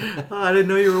 Oh, I didn't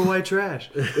know you were white trash.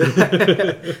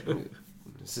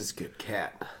 This is good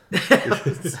cat.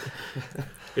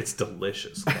 It's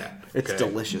delicious, cat. It's okay?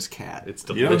 delicious cat. It's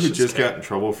You delicious. know who just cat. got in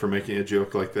trouble for making a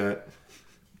joke like that?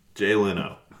 Jay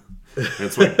Leno.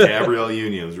 That's why Gabrielle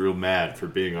Union's real mad for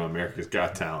being on America's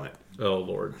Got Talent. Oh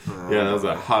Lord. Yeah, that was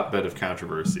a hotbed of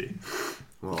controversy.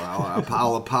 Well,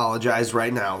 I'll apologize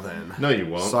right now then. No, you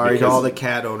won't. Sorry to because- all the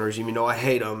cat owners. You know I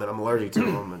hate them and I'm allergic to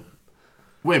them. And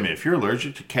Wait a minute, if you're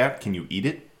allergic to cat, can you eat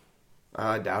it?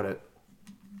 I doubt it.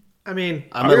 I mean,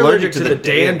 I'm you're allergic allergic to to the the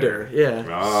dander. Yeah.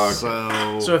 Okay.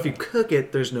 So, So if you cook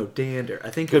it, there's no dander.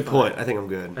 I think you're good point. fine. I think I'm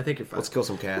good. I think you're fine. Let's kill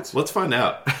some cats. Let's find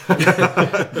out.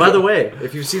 By the way,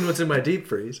 if you've seen what's in my deep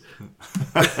freeze,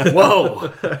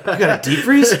 Whoa! You got a deep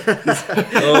freeze?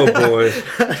 Oh boy.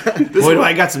 Boy, do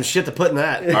I got some shit to put in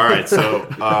that. All right, so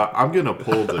I'm going to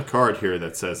pull the card here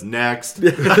that says next.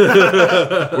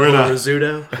 We're not.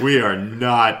 risotto. We are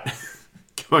not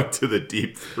going to the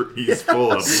deep freeze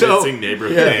full of So- missing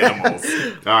neighborhood animals.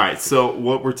 All right, so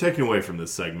what we're taking away from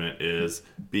this segment is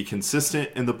be consistent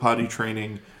in the potty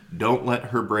training. Don't let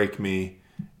her break me.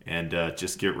 And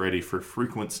just get ready for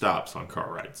frequent stops on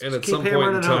car rides. And at keep some point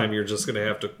hammering in it time, home. you're just going to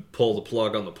have to pull the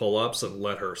plug on the pull-ups and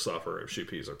let her suffer if she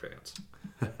pees her pants.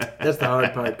 That's the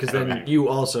hard part because then you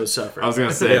also suffer. I was going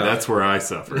to say, Yeah. that's where I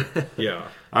suffer. Yeah.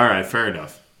 All right, fair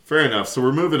enough. Fair enough. So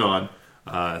we're moving on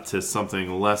to something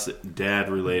less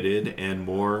dad-related and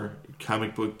more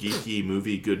comic book geeky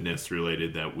movie goodness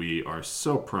related that we are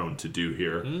so prone to do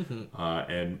here.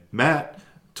 And Matt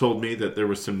told me that there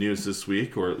was some news this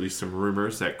week, or at least some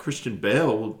rumors, that Christian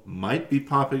Bale might be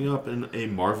popping up in a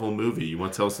Marvel movie. You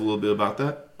want to tell us a little bit about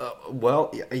that?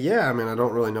 Well, yeah, I mean, I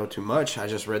don't really know too much. I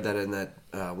just read that in that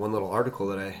one little article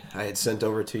that I had sent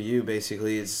over to you.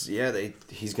 Basically, he's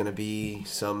going to be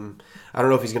I don't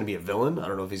know if he's going to be a villain. I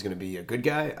don't know if he's going to be a good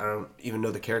guy. I don't even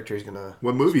know the character he's going to...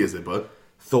 What movie is it, bud?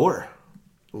 Thor.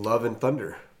 Love and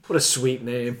Thunder. What a sweet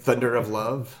name. Thunder of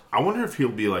Love. I wonder if he'll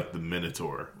be like the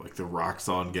Minotaur, like the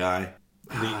Roxxon guy.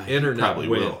 The internet probably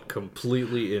went will.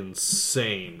 completely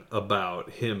insane about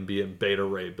him being Beta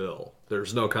Ray Bill.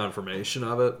 There's no confirmation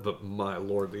of it, but my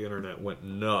lord, the internet went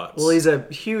nuts. Well, he's a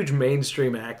huge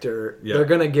mainstream actor. Yeah. They're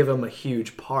going to give him a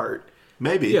huge part.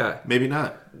 Maybe. Yeah. Maybe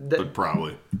not. But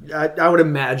probably. I would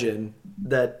imagine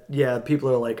that, yeah, people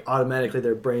are like, automatically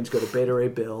their brains go to Beta Ray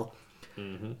Bill.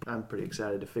 Mm-hmm. I'm pretty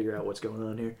excited to figure out what's going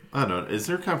on here. I don't know. Is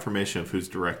there confirmation of who's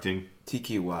directing?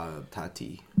 Tiki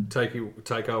Watati. Taika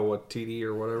Waititi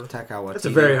or whatever. Taka Watiti. That's a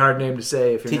very hard name to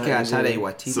say if you're Tika not using Tade it.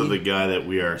 Watiti. So the guy that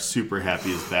we are super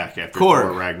happy is back after Korg.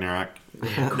 Thor Ragnarok.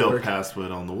 No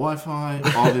password on the Wi-Fi,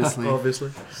 obviously.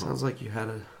 Obviously. Sounds like you had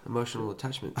an emotional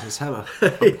attachment to his hammer.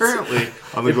 Apparently,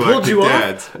 on the It pulled Galactic you off?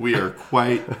 Dads, we are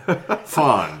quite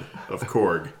fond of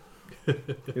Korg.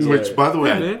 Which, by the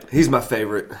way, man. He's my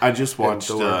favorite. I just watched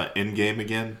Thor. Endgame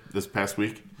again this past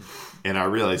week, and I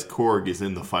realized Korg is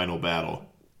in the final battle.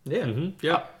 Yeah.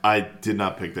 Yeah. I did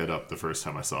not pick that up the first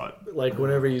time I saw it. Like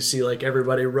whenever you see like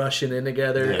everybody rushing in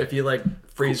together, Yeah. if you like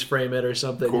freeze frame it or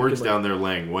something. you Korg's can, down there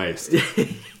laying waste.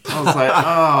 I was like,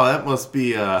 oh, that must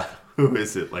be, who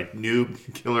is it? Like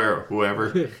Noob Killer or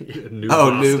whoever? New Oh,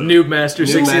 Master. Noob Master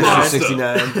 69. Master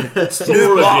 69. Thor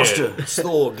New again. Master. It's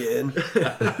Thor again.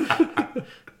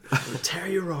 Tear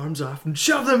your arms off and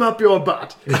shove them up your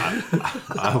butt.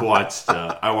 I watched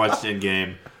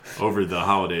Endgame over the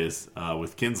holidays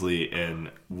with Kinsley,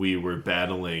 and we were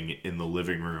battling in the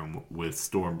living room with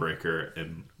Stormbreaker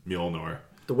and Mjolnir.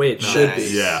 The way it should be.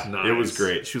 Yeah, Nice. it was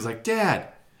great. She was like, "Dad,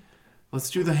 let's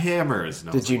do the hammers." And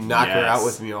I Did was you like, knock her out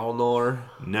 "Yes." with Mjolnir?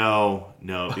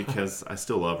 No, because I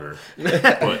still love her.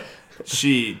 But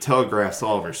she telegraphs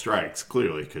all of her strikes,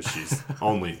 clearly, because she's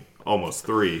only almost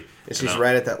 3. And she's And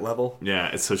right at that level? Yeah,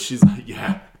 and so she's like,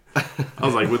 yeah. I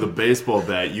was like, with a baseball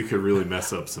bat, you could really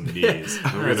mess up some knees.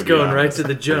 It's going right to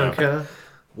the junk, huh?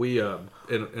 We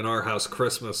in our house,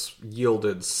 Christmas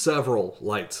yielded several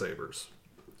lightsabers.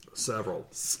 Several.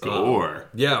 Score.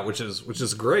 Yeah, which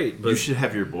is great. But You should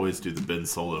have your boys do the Ben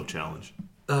Solo challenge.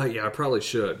 yeah, I probably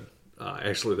should.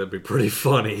 Actually, that'd be pretty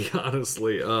funny,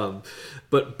 honestly.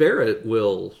 But Barrett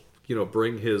will,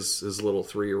 bring his little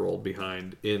 3-year-old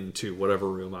behind into whatever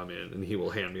room I'm in, and he will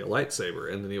hand me a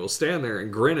lightsaber, and then he will stand there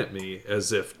and grin at me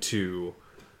as if to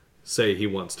say he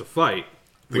wants to fight.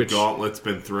 The gauntlet's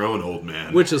been thrown, old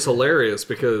man. Which is hilarious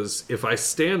because if I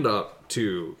stand up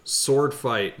to sword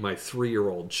fight my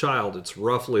 3-year-old child, it's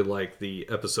roughly like the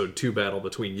episode 2 battle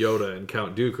between Yoda and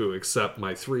Count Dooku, except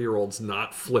my 3-year-old's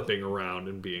not flipping around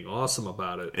and being awesome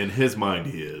about it. In his mind,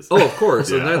 he is. Oh, of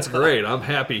course, and Yeah. that's great. I'm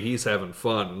happy he's having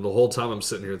fun, and the whole time I'm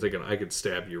sitting here thinking I could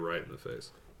stab you right in the face.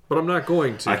 But I'm not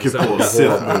going to. I could 'cause that pull would a be Sith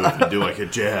horrible. move and do like a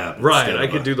jab. Right, instead I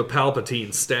of could a- do the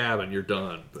Palpatine stab and you're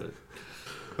done. But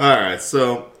All right,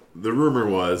 so the rumor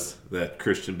was that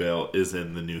Christian Bale is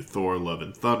in the new Thor: Love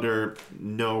and Thunder.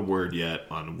 No word yet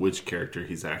on which character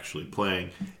he's actually playing.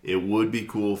 It would be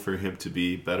cool for him to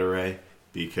be Beta Ray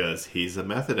because he's a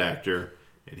method actor,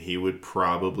 and he would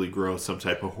probably grow some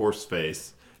type of horse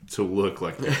face to look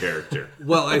like the character.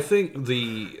 Well, I think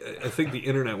the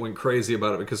internet went crazy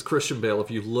about it because Christian Bale,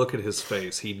 if you look at his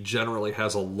face, he generally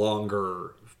has a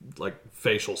longer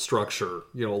facial structure,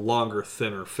 a longer,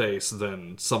 thinner face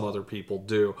than some other people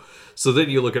do. So then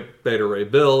you look at Beta Ray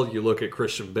Bill, you look at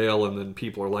Christian Bale, and then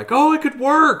people are like, "Oh, it could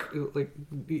work." Like,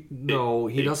 no,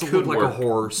 he It doesn't could look like work, a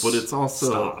horse. but it's also-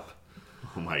 Stop.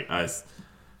 Oh my eyes.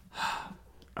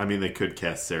 I mean, they could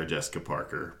cast Sarah Jessica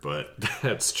Parker, but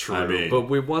That's true. I mean- but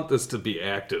we want this to be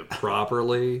acted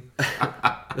properly.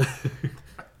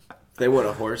 They want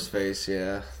a horse face,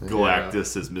 yeah.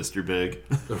 Galactus is Mr. Big.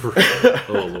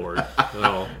 Oh Lord.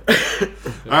 Oh,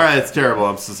 All right, it's terrible.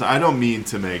 I'm so sorry. I don't mean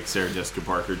to make Sarah Jessica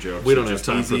Parker jokes. we don't They're have just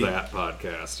time easy. for that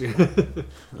podcast.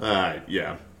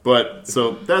 Yeah. But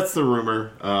so that's the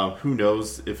rumor. Who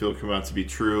knows if it'll come out to be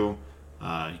true?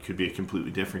 It could be a completely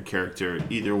different character.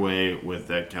 Either way, with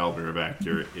that caliber of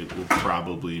actor, it will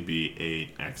probably be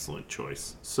an excellent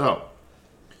choice. So,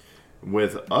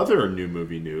 with other new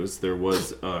movie news, there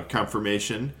was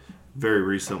confirmation very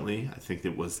recently, I think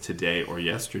it was today or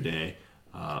yesterday,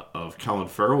 of Colin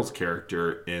Farrell's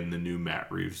character in the new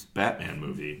Matt Reeves Batman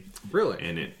movie. Really?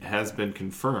 And it has been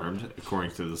confirmed,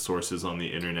 according to the sources on the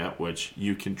internet, which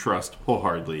you can trust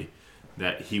wholeheartedly,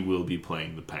 that he will be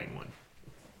playing the Penguin.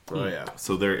 Oh, yeah.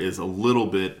 So there is a little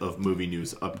bit of movie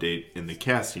news update in the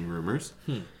casting rumors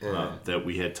that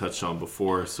we had touched on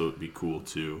before, so it'd be cool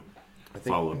to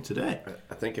follow up today.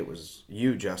 I think it was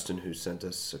you, Justin, who sent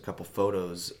us a couple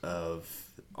photos of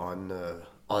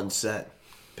on set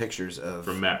pictures of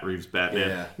From Matt Reeves Batman.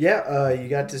 Yeah. Yeah, you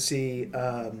got to see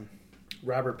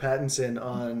Robert Pattinson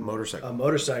on Motorcycle. a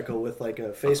motorcycle with like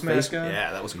a face mask on.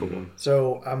 Yeah, that was cool.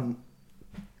 So I'm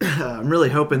really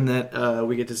hoping that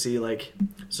we get to see like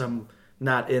some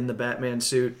not in the Batman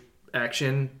suit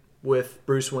action with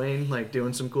Bruce Wayne, like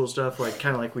doing some cool stuff, like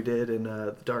kind of like we did in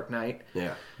The Dark Knight.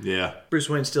 Yeah. Yeah. Bruce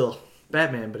Wayne's still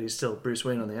Batman, but he's still Bruce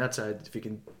Wayne on the outside. If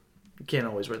you can't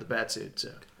always wear the bat suit.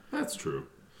 So That's true.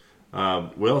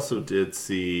 We also did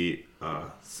see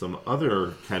some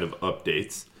other kind of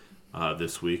updates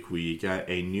this week. We got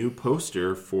a new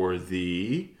poster for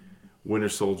the Winter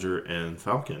Soldier and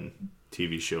Falcon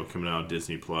TV show coming out on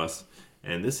Disney Plus.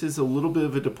 And this is a little bit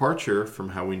of a departure from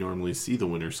how we normally see the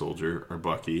Winter Soldier or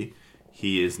Bucky.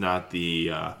 He is not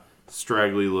the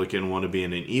straggly looking, want to be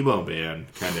in an emo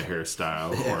band kind of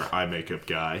hairstyle or eye makeup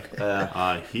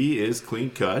guy. He is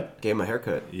clean cut. Gave him a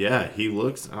haircut. Yeah, he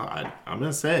looks, I'm going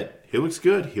to say it, he looks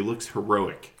good. He looks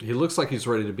heroic. He looks like he's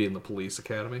ready to be in the police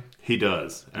academy. He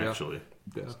does, actually.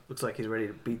 Yeah, looks like he's ready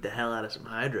to beat the hell out of some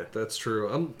Hydra. that's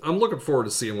true. I'm looking forward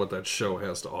to seeing what that show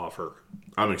has to offer.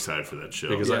 I'm excited for that show.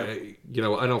 Because I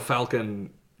know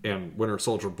Falcon and Winter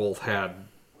Soldier both had,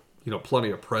 plenty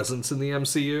of presence in the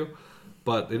MCU,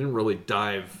 but they didn't really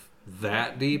dive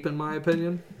that deep, in my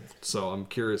opinion. So I'm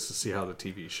curious to see how the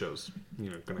TV show's,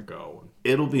 going to go.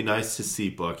 It'll be nice to see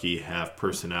Bucky have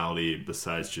personality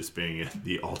besides just being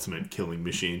the ultimate killing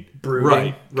machine. Brooding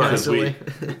Right. constantly.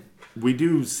 We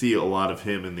do see a lot of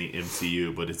him in the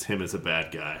MCU, but it's him as a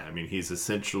bad guy. I mean, he's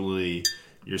essentially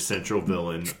your central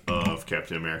villain of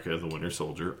Captain America, the Winter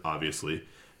Soldier, obviously.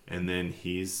 And then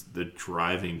he's the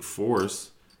driving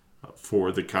force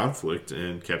for the conflict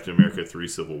in Captain America 3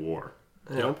 Civil War.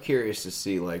 And I'm curious to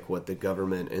see like what the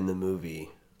government in the movie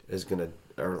is gonna,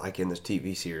 or like in this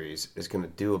TV series, is gonna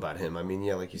do about him. I mean,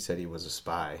 yeah, like you said, he was a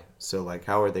spy. So like,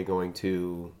 how are they going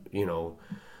to,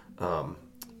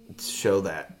 show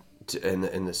that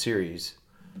in the series?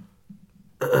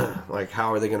 Like,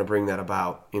 how are they going to bring that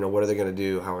about? What are they going to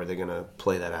do? How are they going to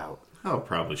play that out? I'll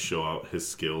probably show out his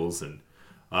skills, and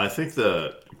I think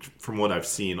from what I've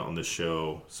seen on the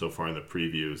show so far in the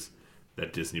previews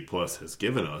that Disney Plus has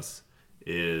given us,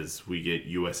 is we get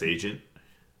U.S. Agent,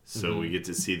 so we get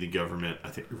to see the government, I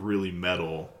think, really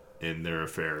meddle in their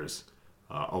affairs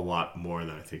a lot more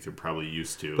than I think they're probably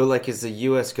used to. But like, is the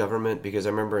U.S. government, because I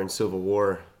remember in Civil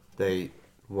War they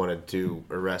wanted to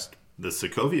arrest. The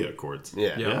Sokovia Accords.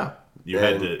 Yeah.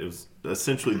 It was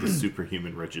essentially the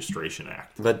Superhuman Registration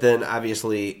Act. But then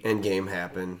obviously Endgame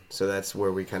happened, so that's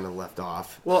where we kind of left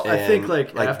off. Well, I think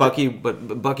like after... Bucky,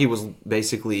 but Bucky was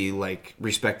basically like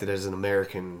respected as an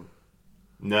American.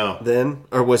 No. Then,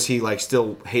 or was he like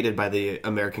still hated by the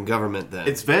American government then?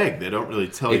 It's vague. They don't really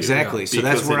tell you. Exactly. So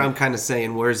that's where I'm kind of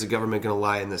saying, where's the government going to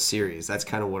lie in this series? That's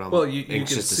kind of what I'm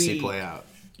anxious to see play out.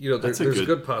 There's a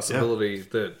good possibility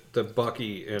that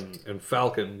Bucky and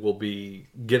Falcon will be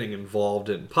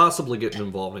possibly getting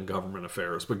involved in government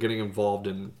affairs, but getting involved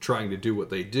in trying to do what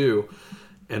they do,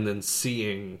 and then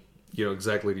seeing,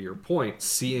 exactly to your point,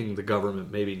 seeing the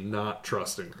government maybe not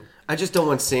trusting them. I just don't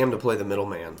want Sam to play the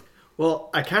middleman.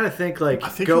 Well, I kind of think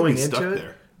going into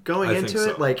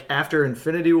it, like after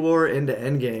Infinity War into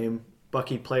Endgame,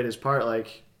 Bucky played his part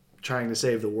like trying to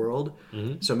save the world.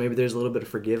 Mm-hmm. So maybe there's a little bit of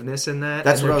forgiveness in that.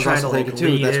 That's what I was also thinking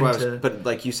too. That's why but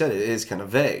like you said, it is kind of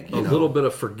vague. A little bit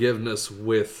of forgiveness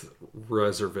with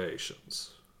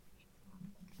reservations.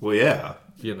 Well, yeah.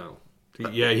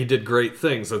 Yeah, he did great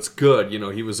things. That's good.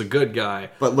 He was a good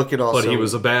guy. But look at But he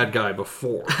was a bad guy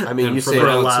before. I mean, and from an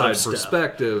outside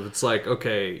perspective, it's like,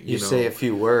 okay, you say a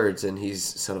few words and he's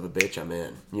son of a bitch. I'm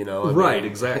in. Right?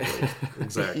 Exactly.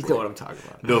 You know what I'm talking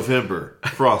about. November,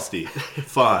 Frosty,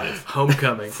 5,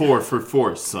 Homecoming, 4 for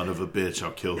 4. Son of a bitch,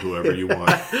 I'll kill whoever you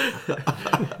want.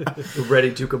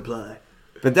 Ready to comply.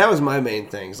 But that was my main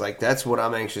things. Like, that's what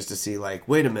I'm anxious to see. Like,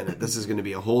 wait a minute, this is going to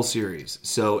be a whole series.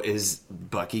 So is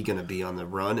Bucky going to be on the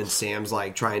run? And Sam's,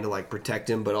 like, trying to, like, protect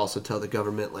him, but also tell the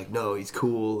government, like, no, he's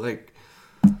cool. Like,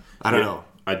 I don't know.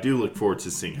 I do look forward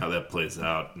to seeing how that plays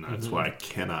out. And that's why I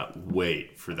cannot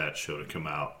wait for that show to come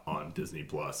out on Disney+.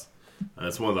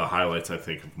 It's one of the highlights, I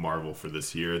think, of Marvel for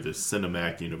this year. The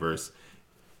cinematic universe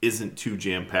isn't too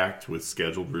jam-packed with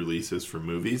scheduled releases for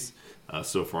movies.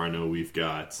 So far, I know we've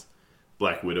got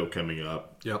Black Widow coming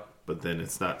up. Yep. But then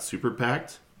it's not super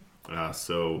packed.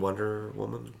 So Wonder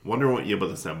Woman? Yeah, but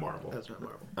that's not Marvel. That's not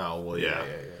Marvel. Oh, well, yeah.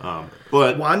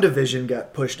 But WandaVision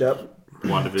got pushed up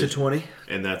to 20.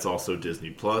 And that's also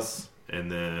Disney Plus.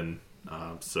 And then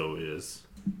so is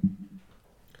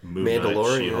Moon Mandalorian.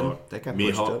 Knight, She-Hulk. That got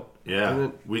pushed up. Yeah.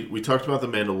 We talked about The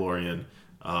Mandalorian.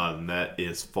 And that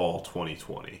is fall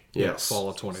 2020. Yes. Fall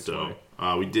of 2020.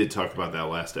 So we did talk about that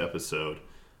last episode.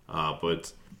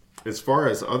 But As far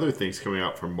as other things coming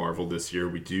out from Marvel this year,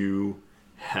 we do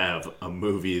have a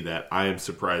movie that I am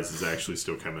surprised is actually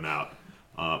still coming out.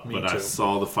 But I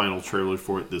saw the final trailer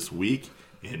for it this week,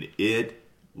 and it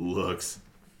looks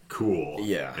cool.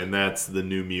 Yeah. And that's the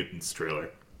New Mutants trailer.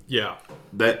 Yeah.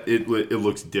 That it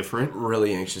looks different,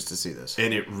 Really anxious to see this.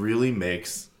 and it really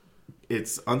makes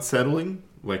it's unsettling.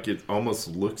 Like it almost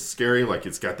looks scary. Like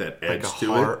it's got that edge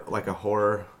to it. Like a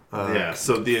horror. Yeah,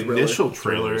 so the initial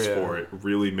trailers Thriller, yeah. for it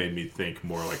really made me think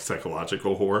more like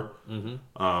psychological horror.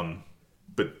 Mm-hmm.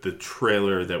 But the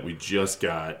trailer that we just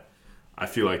got, I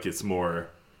feel like it's more,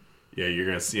 you're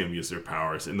going to see them use their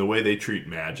powers. And the way they treat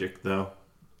magic, though,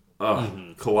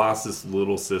 Colossus'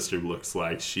 little sister looks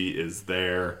like she is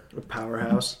there A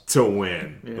powerhouse. to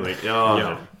win.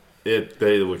 It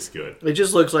looks good. It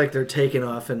just looks like they're taking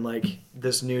off in like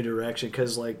this new direction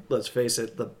because, like, let's face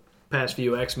it, the past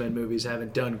few X-Men movies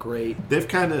haven't done great. They've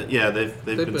kind of, they've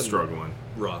been struggling.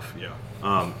 Rough, yeah.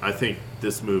 I think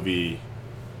this movie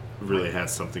really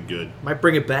has something good Might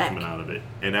bring it back. coming out of it.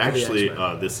 And actually,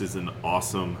 X-Men. this is an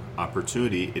awesome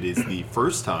opportunity. It is the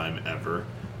first time ever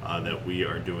that we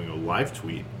are doing a live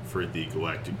tweet for the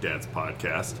Galactic Dads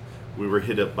podcast. We were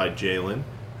hit up by Jalen,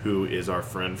 who is our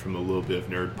friend from the Little Bit of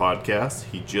Nerd podcast.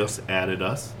 He just added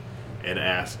us and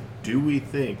asked, do we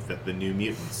think that the New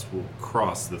Mutants will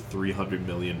cross the $300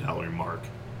 million mark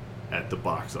at the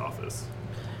box office?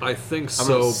 I think I'm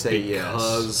so gonna say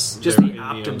because Just they're the in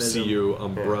optimism. the MCU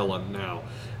umbrella now.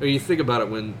 I mean, you think about it,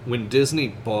 when Disney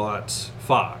bought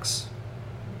Fox,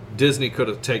 Disney could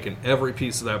have taken every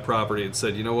piece of that property and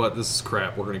said, you know what, this is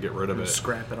crap, we're going to get rid of it.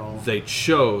 Scrap it all. They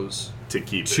chose To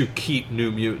keep to it. keep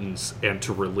New Mutants and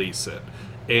to release it.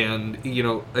 And,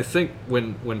 I think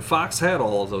when Fox had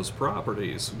all of those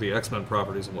properties, the X-Men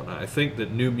properties and whatnot, I think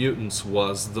that New Mutants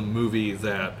was the movie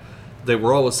that they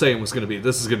were always saying was going to be,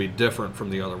 this is going to be different from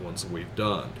the other ones that we've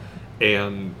done.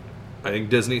 And I think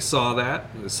Disney saw that.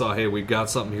 They saw, hey, we've got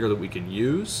something here that we can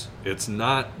use. It's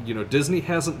not, Disney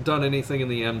hasn't done anything in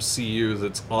the MCU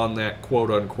that's on that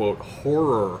quote-unquote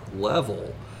horror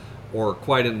level or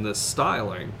quite in this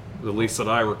styling, at least that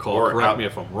I recall. Or Correct out- me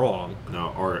if I'm wrong.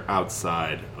 No, or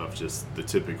outside of just the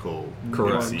typical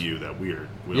Correct. MCU that we all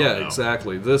Yeah, know.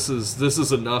 exactly. This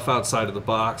is enough outside of the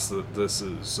box that this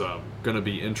is going to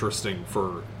be interesting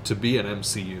to be an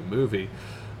MCU movie.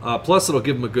 Plus, it'll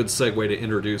give them a good segue to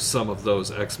introduce some of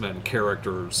those X-Men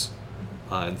characters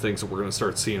and things that we're going to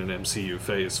start seeing in MCU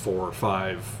Phase 4 or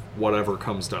 5, whatever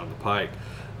comes down the pike.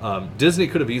 Disney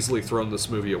could have easily thrown this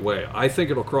movie away. I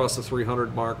think it'll cross the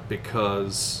 300 mark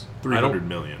because... 300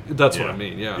 million. That's what Yeah. I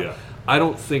mean, yeah. Yeah. I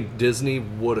don't think Disney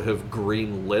would have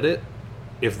green-lit it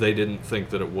if they didn't think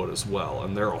that it would as well.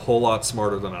 And they're a whole lot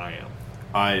smarter than I am.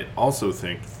 I also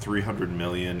think 300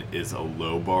 million is a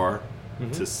low bar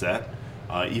to set.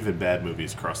 Even bad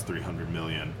movies cross 300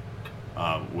 million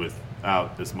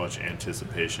without as much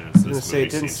anticipation as I was this gonna movie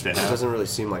say, seems to it have. doesn't really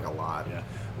seem like a lot. Yeah.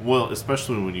 Well,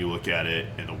 especially when you look at it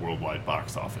in a worldwide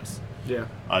box office. Yeah.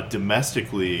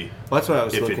 Domestically, Well, that's what I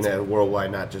was If looking it's- at,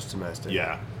 worldwide, not just domestic.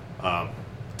 yeah.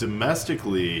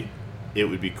 Domestically, it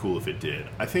would be cool if it did.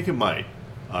 I think it might,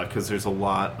 because there's a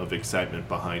lot of excitement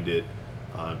behind it.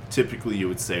 Typically, you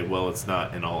would say, well, it's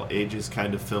not an all ages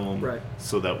kind of film, Right.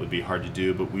 so that would be hard to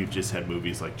do. But we've just had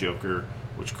movies like Joker,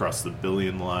 which crossed the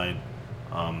billion line.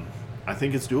 I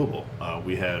think it's doable.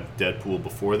 We have Deadpool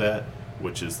before that,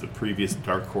 which is the previous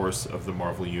dark horse of the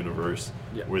Marvel Universe,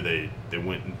 Yeah. where they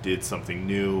went and did something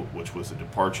new, which was a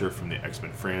departure from the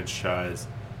X-Men franchise,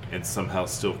 and somehow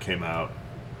still came out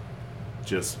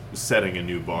just setting a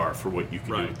new bar for what you can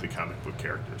do Right. with the comic book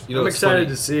characters. I'm it's excited funny.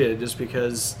 to see it just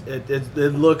because it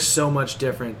looks so much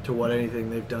different to what anything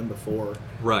they've done before.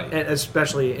 Right. And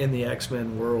especially in the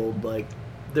X-Men world, like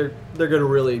they're going to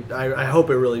really I hope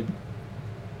it really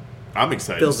I'm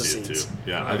excited fills to the see it seats. too.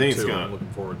 Yeah, I I think am it's too. I'm gonna. looking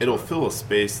forward to It'll it. fill a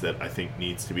space that I think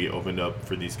needs to be opened up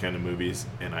for these kind of movies,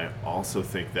 and I also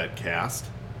think that cast,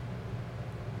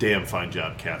 damn fine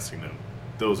job casting them.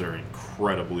 Those are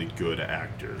incredibly good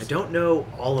actors. I don't know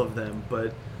all of them,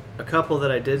 but a couple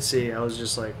that I did see, I was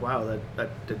just like, wow, I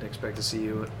didn't expect to see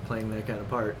you playing that kind of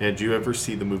part. And did you ever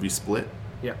see the movie Split?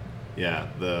 Yeah. Yeah,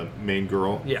 the main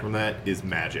girl Yeah. from that is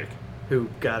magic. Who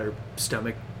got her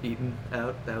stomach eaten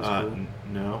out? That was cool.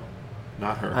 No,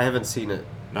 not her. I haven't seen it,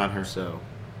 Not her. so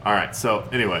All right. So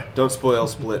anyway, don't spoil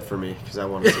Split for me because I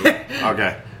want to see it.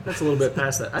 okay. That's a little bit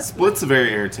past that. Split's a very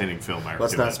entertaining film. I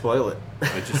Let's not recommend. spoil it.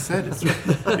 I just said it's.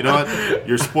 You know what?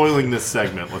 You're spoiling this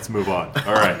segment. Let's move on.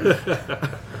 All right.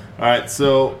 All right.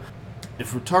 So,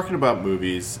 if we're talking about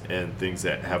movies and things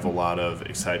that have a lot of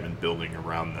excitement building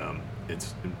around them,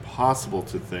 it's impossible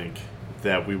to think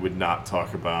that we would not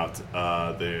talk about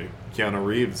the Keanu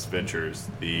Reeves ventures,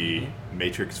 the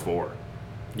Matrix 4.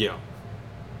 Yeah.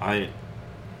 I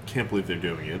can't believe they're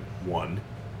doing it. One.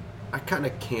 I kind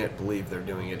of can't believe they're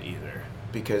doing it either.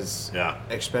 Because, Yeah.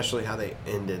 especially how they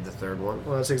ended the third one.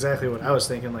 Well, that's exactly what I was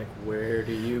thinking. Like, where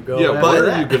do you go? Yeah, after what are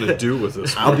that? you going to do with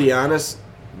this? I'll be honest,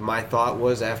 my thought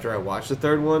was after I watched the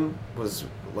third one was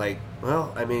like,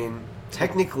 well, I mean,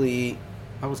 technically,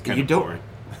 That was kind You of don't- boring.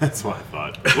 That's what I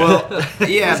thought. well,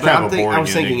 yeah, It's but kind of a I boring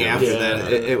was thinking ending, after though.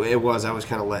 that, it was. I was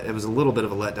kind of it was a little bit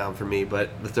of a letdown for me, but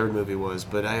the third movie was.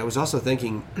 But I was also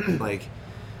thinking, like,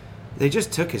 they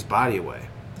just took his body away.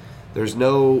 There's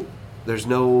no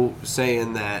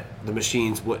saying that the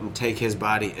machines wouldn't take his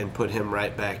body and put him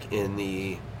right back in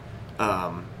the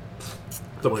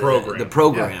program. the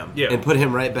program, Yeah. and put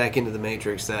him right back into the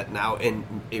Matrix. That now and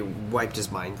it wiped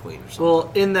his mind clean or something.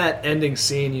 Well, in that ending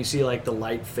scene, you see like the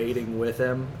light fading with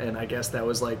him, and I guess that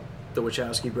was like the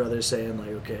Wachowski brothers saying like,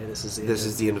 okay, this is the This end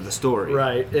is the end of the story,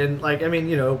 right. And like, I mean,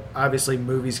 you know, obviously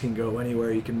movies can go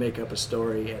anywhere. You can make up a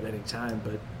story at any time,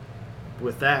 but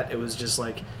with that, it was just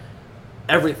like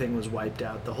everything was wiped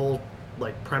out. The whole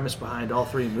like premise behind all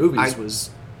three movies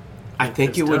was. I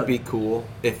think it's it would done. be cool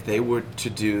if they were to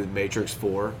do Matrix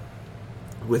 4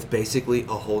 with basically a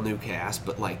whole new cast,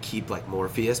 but like keep like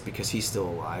Morpheus because he's still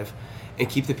alive, and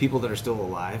keep the people that are still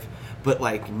alive, but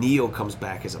like Neo comes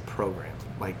back as a program.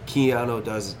 Like Keanu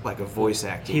does like a voice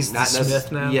acting. He's the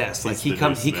Smith now? Yes, like He's he the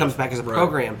comes new he comes Smith. back as a Right.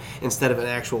 program instead of an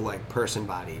actual like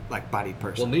bodied Well,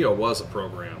 person. Neo was a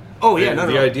program. Oh, yeah, The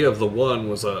no. idea of the one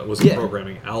was a Yeah.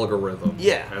 programming algorithm.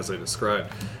 Yeah. as they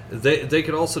described. They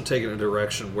could also take it in a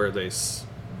direction where they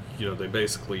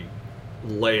basically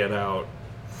lay it out.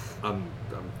 I'm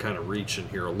kind of reaching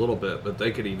here a little bit, but they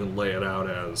could even lay it out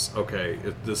as okay.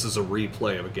 This is a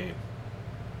replay of a game.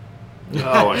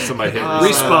 Oh, like somebody hit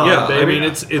Respawn, Yeah, I baby. mean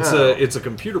it's a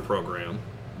computer program.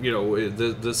 You know,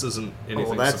 this isn't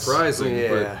anything that's- surprising.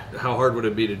 yeah. But how hard would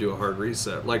it be to do a hard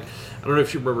reset? Like, I don't know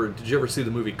if you remember. Did you ever see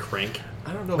the movie Crank?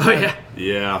 I don't know. Oh yeah.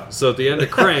 Yeah. So at the end of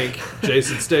Crank,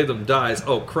 Jason Statham dies.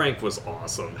 Oh, Crank was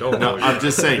awesome. Don't No, know. I'm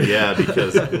just saying, yeah,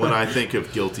 because when I think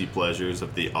of guilty pleasures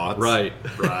of the aughts, right.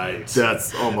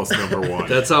 that's almost number one.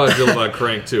 That's how I feel about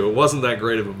Crank too. It wasn't that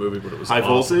great of a movie, but it was High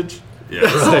awesome. voltage. Yeah.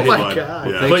 Oh my But, God.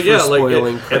 Yeah. Thanks But yeah, for like,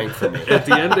 spoiling it- Crank for me. At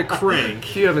the end of Crank,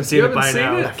 If you haven't seen You it by haven't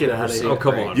seen now, it? get out of here. oh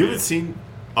come on, You man. haven't seen?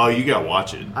 Oh, you gotta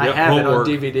watch it. I Yeah, have homework.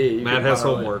 it on DVD. You Matt can has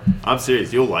borrow it. homework. I'm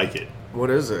serious. You'll like it. What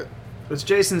is it? It's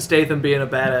Jason Statham being a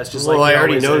badass, just Well, like I he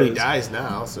already always know he is. dies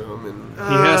now, so I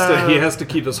mean, He has to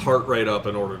keep his heart rate up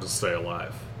in order to stay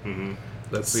alive. Mm-hmm.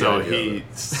 That's the So idea. of he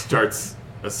it. starts.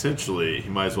 Essentially, he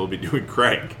might as well be doing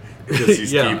Crank because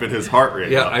he's Yeah. keeping his heart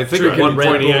rate Yeah, up. I think Drinking at one Red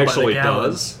point he Bull by the actually gallon.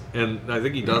 does, and I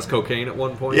think he does cocaine at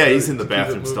one point. Yeah, to- he's in the to keep it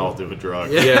bathroom moving. stall doing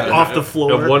drugs. Yeah, Off the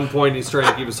floor. At one point, he's trying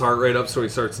to keep his heart rate up, so he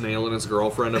starts nailing his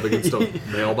girlfriend up against a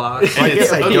mailbox. And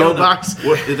guess I oh, know no, box.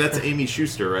 What, that's Amy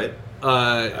Schuster, right?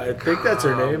 I think that's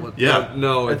her name. Yeah.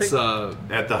 No, I it's think-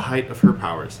 At the height of her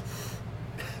powers.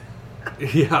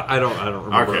 yeah. I don't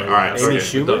remember. Okay, her all right, last Amy name.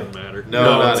 Schumer? It doesn't matter. No,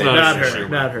 not it's Amy Not Amy her. Schumer.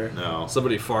 Not her. No.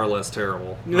 Somebody far less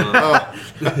terrible.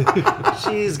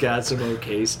 She's got some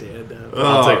okay stand-up.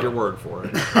 I'll Oh. take your word for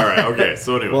it. All right. Okay.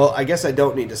 So anyway, well, I guess I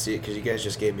don't need to see it because you guys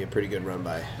just gave me a pretty good run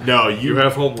by. no, You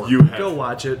have homework. You have, Go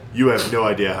watch it. You have no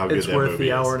idea how good It's that worth movie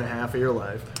the hour is. and a half of your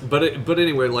life. But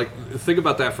anyway, like think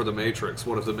about that for the Matrix.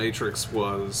 What if the Matrix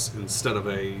was instead of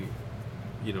a,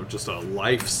 just a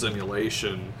life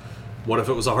simulation? What if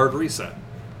it was a hard reset?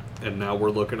 And now we're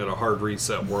looking at a hard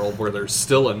reset world where there's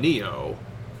still a Neo,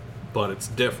 but it's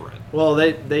different. Well,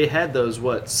 they had those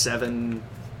 7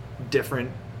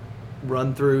 different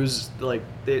run-throughs like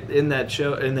in that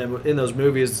show in those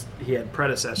movies. He had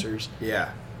predecessors.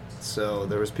 Yeah, so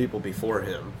there was people before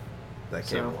him that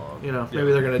came So, along.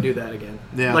 maybe they're going to do that again.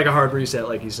 Yeah. Like a hard reset,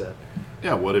 like you said.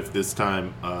 Yeah. What if this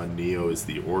time Neo is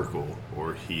the Oracle,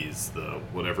 or he's the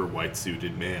whatever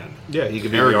white-suited man? Yeah, he could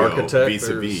be Ergo, the architect.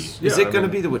 vis-a-vis. There's- Is yeah, it I going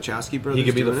to mean, be the Wachowski brothers? He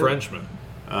could be the doing it? Frenchman.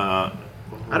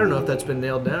 I don't know if that's been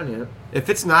nailed down yet. If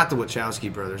it's not the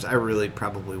Wachowski brothers, I really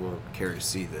probably won't care to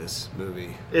see this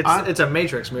movie. It's a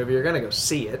Matrix movie. You're going to go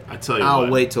see it. I tell you I'll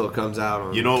what. wait till it comes out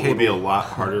on. You know what would be a cable. lot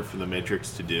harder for the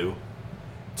Matrix to do?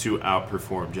 To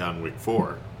outperform John Wick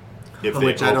 4. If they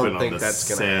Which I don't open on think the that's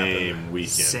gonna same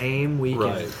weekend. Same weekend.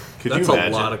 Right. Could That's you a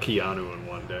imagine? lot of Keanu in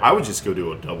one day. I would just go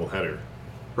do a doubleheader.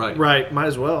 Right. Right, might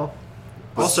as well.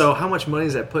 Also, how much money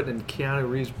is that putting in Keanu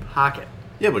Reeves' pocket?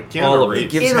 Yeah, but All Keanu of it.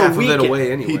 Reeves, Gives In a half of weekend. it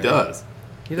away anyway. he does.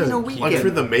 He doesn't Like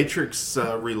for the Matrix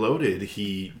Reloaded,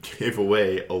 he gave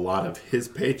away a lot of his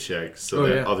paychecks so Oh,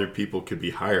 that yeah. other people could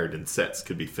be hired and sets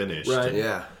could be finished. Right.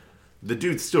 Yeah. The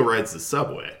dude still rides the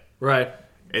subway. Right.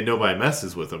 And nobody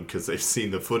messes with him because they've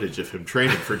seen the footage of him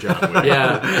training for John Wick.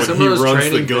 Yeah, When some he of those runs the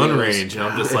training gun videos. range, and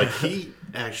I'm just like, he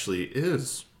actually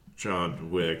is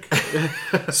John Wick.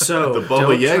 So The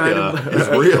Baba Yaga is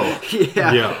real.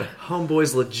 yeah,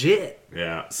 homeboy's legit.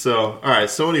 Yeah. So, all right.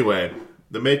 So anyway,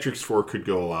 The Matrix 4 could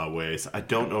go a lot of ways. I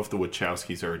don't know if the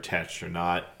Wachowskis are attached or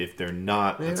not. If they're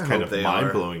not, that's I kind hope of they are.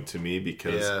 mind-blowing to me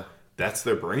because Yeah. that's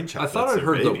their brainchild. I thought That's I'd their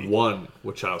heard baby. that one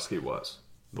Wachowski was.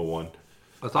 The one.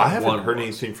 I thought I haven't one heard was.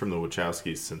 anything from the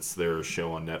Wachowskis since their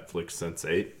show on Netflix since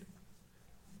 8.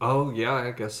 Oh yeah,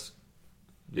 I guess.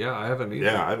 Yeah, I haven't either.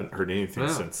 Yeah, I haven't heard anything Yeah.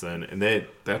 since then. And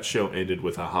that show ended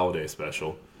with a holiday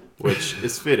special, which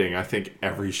is fitting. I think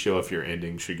every show, if you're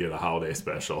ending, should get a holiday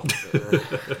special.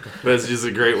 But it's just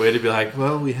a great way to be like,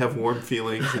 well, we have warm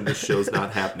feelings and this show's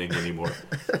not happening anymore.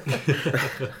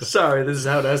 Sorry, this is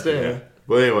how it has to end.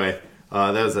 Well, anyway,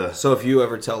 that was a... So if you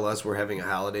ever tell us we're having a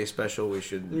holiday special, we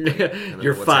should.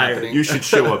 You're what's fired. happening. You should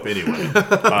show up anyway.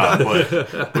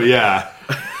 But yeah.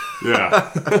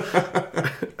 Yeah.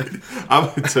 I'm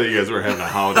going to tell you guys we're having a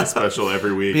holiday special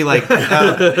every week. Be like,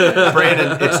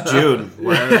 Brandon, it's June.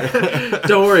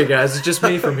 Don't worry, guys. It's just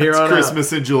me from here on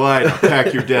Christmas in July. Now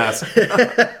pack your desk.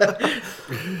 out.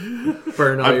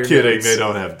 Burn all I'm your kidding. notes. They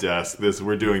don't have desks.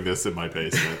 We're doing this in my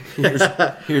basement.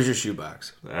 Here's your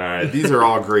shoebox. All right. These are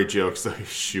all great jokes. The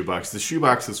shoebox. The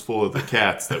shoebox is full of the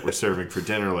cats that we're serving for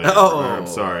dinner later. Oh. I'm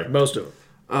sorry. Most of them.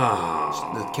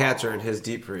 The cats are in his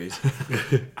deep freeze.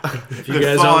 If you They're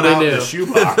guys thawing only out in knew. the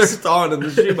shoebox, thawing in the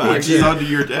shoebox. which is under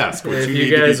your desk, which If you you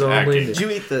need guys to be only packing. Did you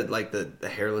eat the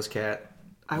hairless cat?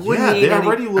 I wouldn't Yeah, eat they any.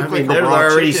 already look like a they're raw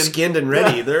already chicken. skinned and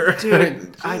ready. They're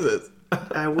Dude, Jesus.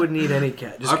 I wouldn't eat any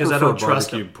cat just I because prefer I don't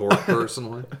trust barbecued them. pork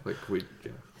personally. Like we.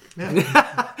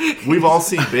 We've all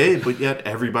seen Babe, but yet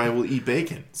everybody will eat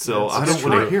bacon. So I don't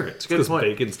want to hear it. Good Because point.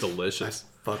 bacon's delicious.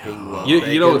 Fucking love You know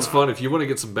bacon. what's fun? If you want to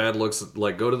get some bad looks,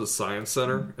 like go to the Science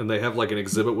Center and they have like an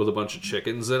exhibit with a bunch of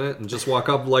chickens in it, and just walk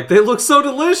up like they look so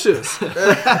delicious. Watch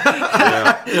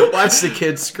the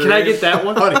kids scream. Can I get that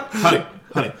one?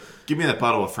 Honey, give me that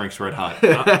bottle of Frank's Red Hot.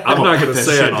 I'm not going to that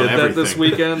say shit I on did that this everything.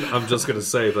 weekend. I'm just going to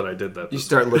say that I did that. You This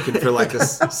start looking for like a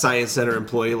Science Center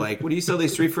employee. Like, what do you sell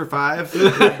these 3 for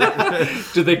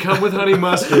 $5? Do they come with honey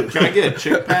mustard? Can I get a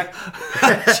chick pack?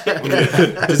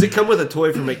 Does it come with a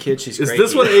toy for my kid? She's Is cranky.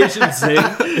 this what Asians sing?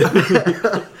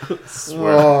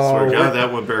 Swear to God, that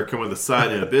one better come with a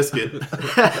side and a biscuit.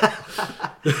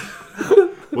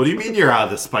 What do you mean you're out of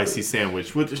the spicy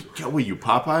sandwich? What are you,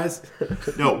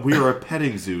 Popeyes? No, we are a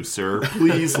petting zoo, sir.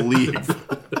 Please leave.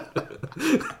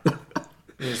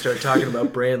 You start talking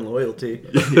about brand loyalty.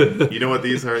 You know what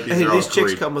these are? These Hey, are these all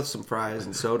chicks great. come with some fries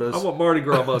and sodas. I want Mardi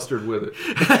Gras mustard with it.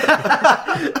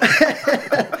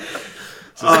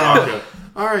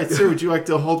 All right, sir, would you like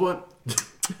to hold one?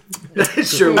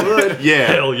 Sure would. Yeah.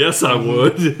 Hell yes, I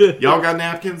would. Y'all got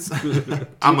napkins? I'm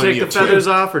gonna Take need the a feathers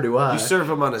twin. off, or do I? You serve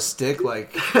them on a stick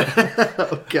like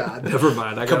Oh God. Never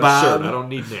mind. I got Kebab. a shirt. I don't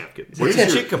need napkins. Where's your,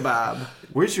 chicken kebab.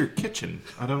 where's your kitchen?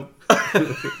 I don't.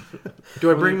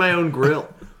 Do I bring my own grill?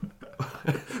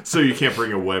 So you can't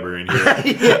bring a Weber in here.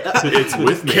 It's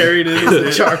with me. Carried in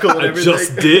the charcoal and I everything.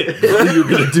 just did. What are you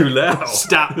going to do now?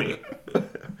 Stop me.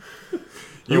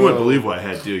 You wouldn't believe what I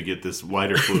had to do to get this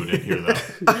lighter fluid in here, though.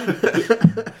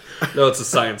 No, it's a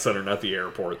Science Center, not the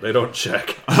airport. They don't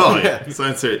check. Oh yeah,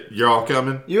 Science Center, you're all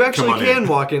coming. You actually Come on can in.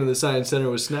 walk into the Science Center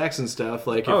with snacks and stuff,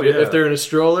 like if, Oh, yeah. if they're in a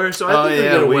stroller. So I think we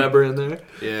yeah, get a we- Weber in there.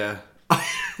 Yeah.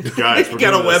 Guys, we're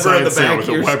Got going a to Weber in the Science Center back with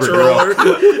of a your Weber stroller.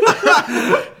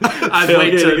 grill. I'd Tailgating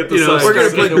wait to at the you know Science we're gonna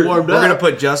Center. get it warmed We're up. gonna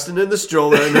put Justin in the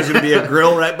stroller, and there's gonna be a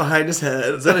grill right behind his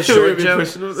head. Is that a short joke?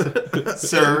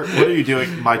 Sir, what are you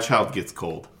doing? My child gets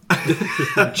cold.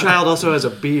 Child also has a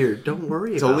beard. Don't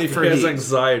worry It's about only it. for He has heat.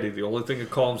 anxiety. The only thing that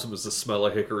calms him is the smell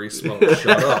of hickory smoke.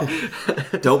 Shut up.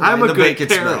 Don't I'm mind a the good bacon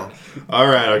parent. smell. All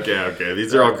right, okay.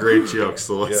 These are all great jokes,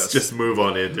 so let's Yes. just move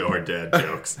on into our dad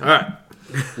jokes. All right.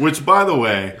 Which, by the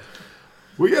way,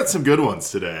 we got some good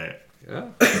ones today. Yeah.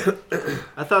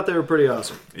 I thought they were pretty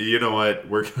awesome. You know what?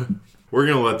 We're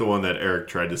gonna let the one that Eric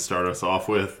tried to start us off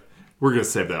with. We're gonna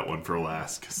save that one for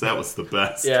last because that was the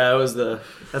best. Yeah, it was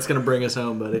that's gonna bring us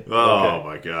home, buddy. Oh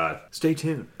my god. Stay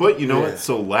tuned. But you know what?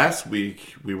 So last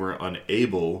week we were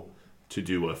unable to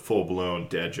do a full-blown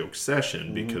dad joke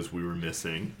session because we were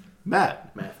missing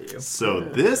Matt. Matthew. So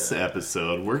this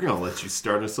episode, we're gonna let you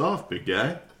start us off, big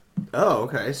guy. Oh,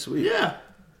 okay, sweet. Yeah.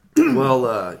 Well,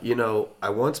 I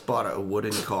once bought a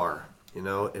wooden car.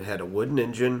 It had a wooden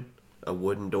engine, a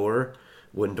wooden door,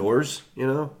 wooden doors,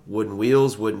 wooden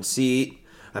wheels, wooden seat.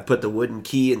 I put the wooden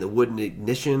key in the wooden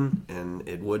ignition, and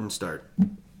it wouldn't start.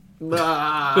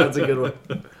 Ah, that's a good one.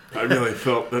 I really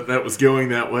felt that was going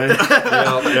that way.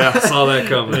 Yeah, saw that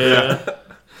coming. Yeah.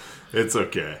 It's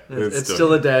okay. It's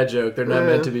still a dad joke. They're not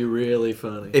meant to be really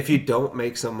funny. If you don't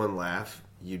make someone laugh,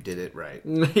 you did it right.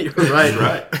 You're right.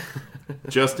 right.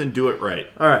 Justin, do it right.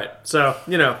 All right. So,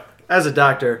 as a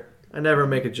doctor, I never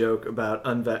make a joke about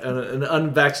an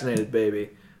unvaccinated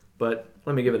baby, but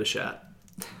let me give it a shot.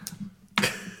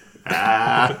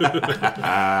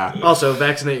 Also,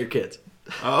 vaccinate your kids.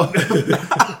 Oh,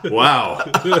 wow.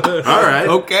 All right.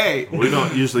 Okay. We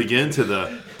don't usually get into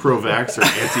the pro-vax or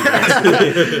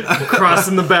anti-vax.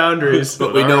 Crossing the boundaries.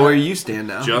 But we know where you stand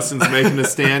now. Justin's making a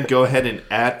stand. Go ahead and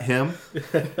 @ him.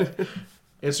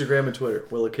 Instagram and Twitter.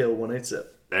 WillAkill187.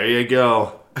 There you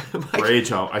go. Rage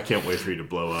home. I can't wait for you to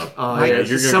blow up. Oh, yeah.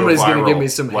 You're Somebody's going gonna to give me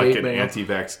some like hate, an man.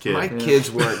 anti-vax kid. My kids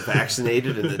weren't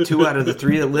vaccinated, and the 2 out of the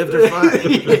 3 that lived are fine.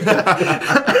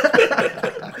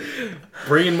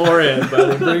 Bringing more in,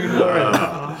 buddy. Bringing more in.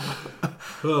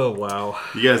 Oh, wow.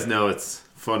 You guys know it's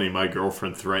funny. My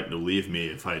girlfriend threatened to leave me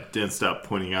if I didn't stop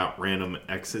pointing out random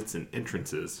exits and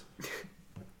entrances.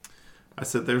 I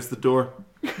said, "There's the door."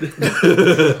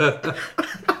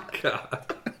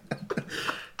 God.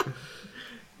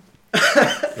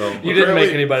 You didn't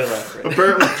make anybody laugh. Right?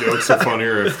 Apparently, jokes are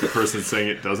funnier if the person saying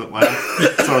it doesn't laugh.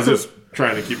 So I was just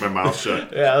trying to keep my mouth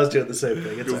shut. Yeah, I was doing the same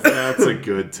thing. It's all right. That's a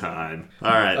good time.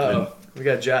 All right, then. Oh, we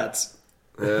got Jots.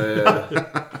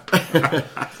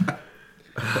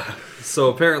 So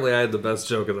apparently I had the best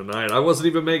joke of the night. I wasn't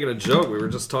even making a joke. We were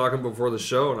just talking before the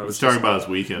show, and I was Talking about his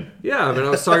weekend. Yeah, I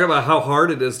was talking about how hard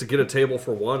it is to get a table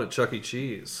for one at Chuck E.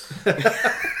 Cheese.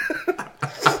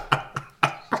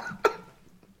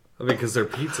 Because their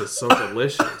pizza's so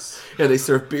delicious. Yeah, they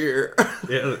serve beer.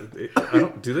 Yeah,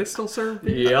 do they still serve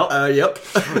beer? Yep. Yep.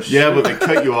 Yeah, but they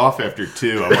cut you off after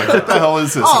 2. I'm like, what the hell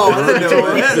is this? Oh, I didn't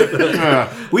know that.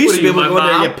 Yeah. We used to be able to go in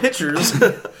there mom? and get pictures.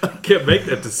 Can't make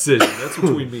that decision. That's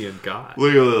between me and God.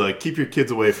 Literally, like, keep your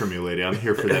kids away from me, lady. I'm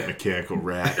here for that mechanical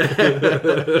rat.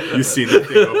 You seen that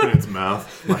thing open its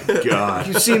mouth? My God.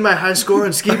 You seen my high score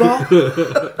in skee ball?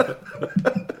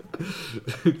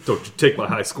 Don't you take my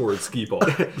high score in skee ball.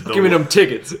 Give me them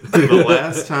tickets. The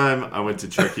last time I went to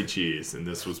Chuck E. Cheese, and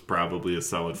this was probably a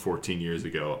solid 14 years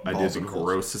ago, I did the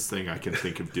grossest thing I can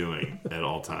think of doing at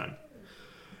all time.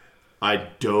 I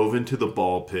dove into the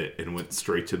ball pit and went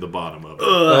straight to the bottom of it.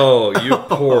 Oh, you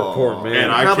poor man.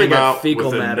 And I Probably came got out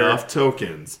fecal with matter. enough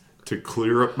tokens to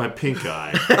clear up my pink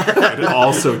eye and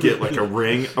also get like a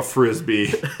ring, a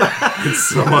frisbee, and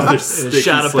some other sticky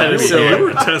shot of slimy penicillin. You hand.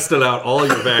 were testing out all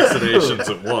your vaccinations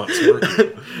at once, weren't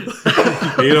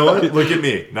you? You know what? Look at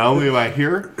me. Not only am I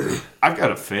here, I've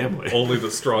got a family. Only the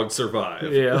strong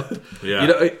survive. Yeah.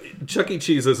 Yeah. Chuck E.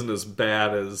 Cheese isn't as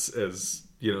bad as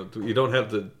you don't have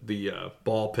the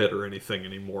ball pit or anything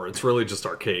anymore. It's really just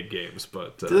arcade games.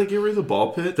 But Did they get rid of the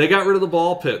ball pit? they got rid of the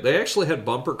ball pit. They actually had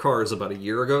bumper cars about a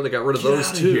year ago. They got rid of those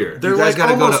outta too. here. They're You guys like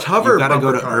gotta almost hover You gotta go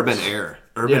bumper to cars. Urban Air.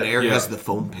 Urban Yeah, Air yeah. has the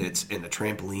foam pits and the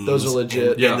trampolines. Those are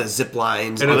legit. And, Yeah. and the zip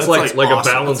lines. And Oh, it's that's like like a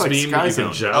awesome. balance That's like beam Sky that you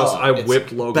can Zone. joust. Oh, I it's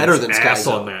whipped Logan's better than Sky ass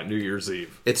Zone. on that New Year's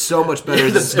Eve. It's so much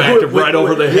better than Smacked him right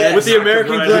over the head. With the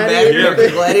American Gladiator.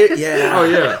 American Gladiator. Yeah. Oh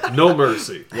yeah, no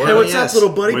mercy. Hey, what's Yes. up,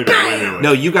 little buddy? Wait a minute.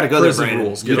 No, you got to go Prison there, Brandon.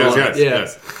 rules. You Get know- on it.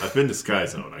 Yes. I've been to Sky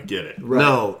Zone. I get it.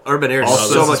 No, Urban Air is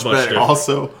Also, so this much is much better. different.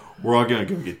 Also, we're all going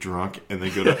to go get drunk and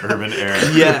then go to Urban Air.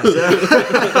 Yes.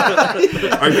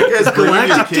 Are you guys bringing your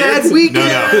Galactic kids? Dad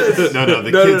Weekend! No.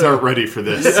 The kids aren't ready for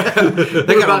this.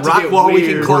 They got about a to rock get wall we weird.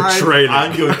 can We're climb. Training.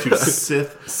 I'm going to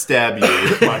Sith stab you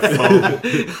with my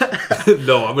phone.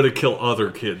 No, I'm going to kill other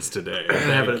kids today.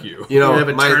 Thank you. You know, We have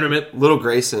a my tournament. little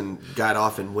Grayson got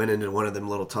off and went into one of them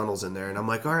little tunnels in there, and I'm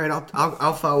like, all right,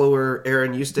 I'll follow her,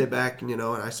 Aaron. You stay back, and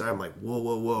I started. I'm like,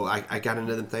 whoa. I got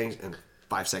into them things, and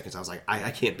 5 seconds, I was like, I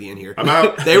can't be in here. I'm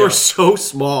out. They were so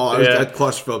small. I was Yeah.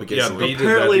 claustrophobic. Yeah, instantly. B did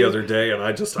that the other day, and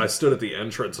I stood at the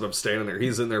entrance, and I'm standing there.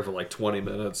 He's in there for like 20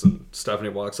 minutes, and Stephanie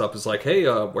walks up, is like, hey,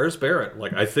 where's Barrett?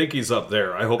 Like, I think he's up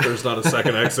there. I hope there's not a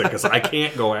second exit, because I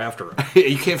can't go after him.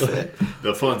 You can't fit.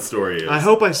 The fun story is, I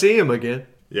hope I see him again.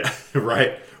 yeah,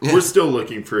 right. We're still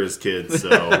looking for his kids, so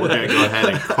we're going to go ahead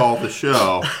and call the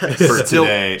show for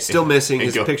today. Still missing and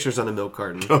his go pictures on a milk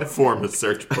carton. form a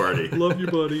search party. Love you,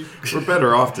 buddy. We're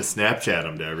better off to Snapchat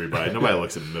them to everybody. Nobody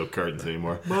looks at milk cartons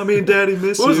anymore. Mommy and Daddy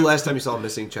miss When was the you. last time you saw a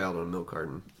missing child on a milk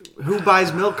carton? Who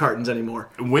buys milk cartons anymore?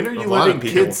 When are you lot letting of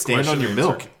people kids stand on your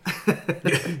question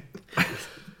milk?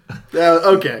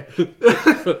 Okay.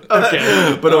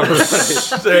 Okay. But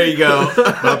there you go.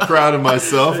 I'm proud of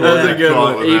myself. That's a good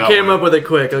Call one. it You that came one. up with it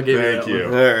quick. I'll give Thank you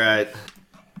you. that All right.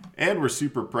 And we're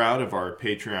super proud of our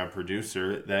Patreon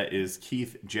producer. That is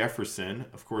Keith Jefferson.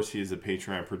 Of course, he is a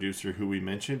Patreon producer who we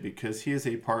mentioned because he is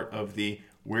a part of the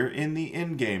we're in the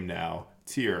in-game now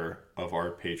tier of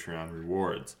our Patreon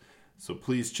rewards. So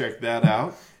please check that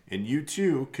out, and you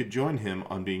too could join him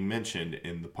on being mentioned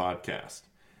in the podcast.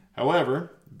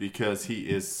 However, because he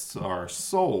is our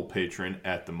sole patron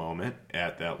at the moment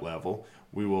at that level,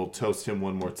 we will toast him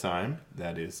one more time.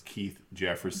 That is Keith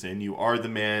Jefferson. You are the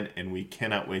man, and we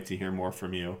cannot wait to hear more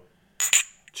from you.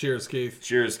 Cheers, Keith.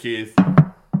 Cheers, Keith.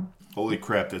 Holy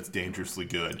crap, that's dangerously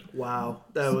good. Wow,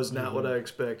 that was not what I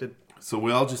expected. So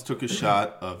we all just took a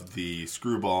shot of the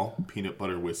Screwball peanut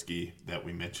butter whiskey that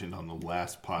we mentioned on the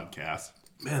last podcast.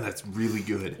 Man, that's really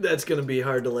good. That's going to be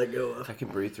hard to let go of. I can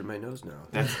breathe through my nose now.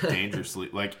 That's dangerously...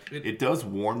 Like, it does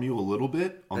warm you a little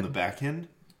bit on the back end.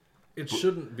 It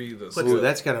shouldn't be this. Ooh,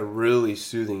 that's got a really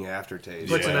soothing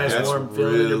aftertaste. Puts a nice that's warm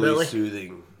feeling in your really belly.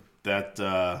 soothing. That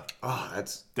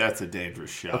that's a dangerous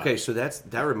shot. Okay, so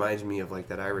that reminds me of like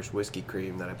that Irish whiskey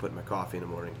cream that I put in my coffee in the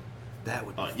morning. That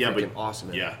would be freaking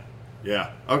awesome. Yeah.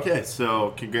 Okay,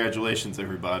 so congratulations,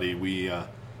 everybody. We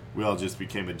all just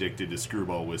became addicted to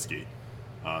Screwball whiskey.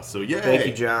 So yeah, Thank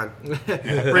you, John.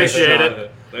 Appreciate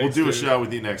it. We'll do a shot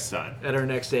with you next time. At our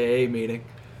next AA meeting.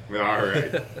 All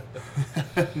right.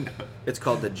 It's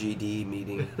called the GD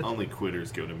meeting. Only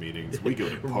quitters go to meetings. We go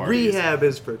to parties. Rehab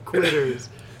is for quitters.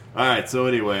 All right, so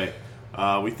anyway,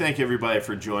 we thank everybody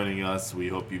for joining us. We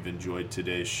hope you've enjoyed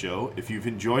today's show. If you've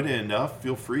enjoyed it enough,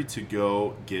 feel free to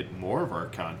go get more of our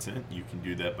content. You can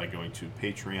do that by going to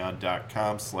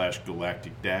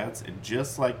patreon.com/galacticdads. And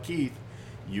just like Keith,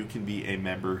 you can be a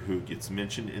member who gets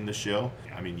mentioned in the show.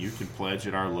 I mean, you can pledge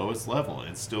at our lowest level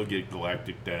and still get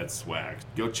Galactic Dad swag.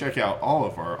 Go check out all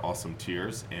of our awesome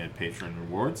tiers and patron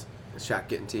rewards. The shot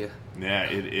getting to you. Yeah,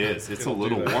 it is. It's a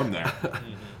little warm there.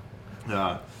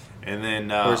 And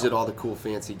then, or is it all the cool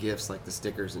fancy gifts like the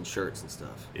stickers and shirts and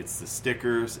stuff? It's the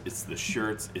stickers, it's the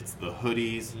shirts, it's the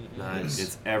hoodies. Nice.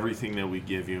 It's everything that we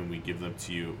give you, and we give them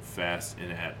to you fast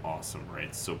and at awesome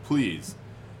rates. So please,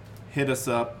 hit us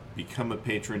up, become a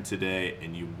patron today,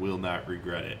 and you will not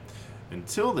regret it.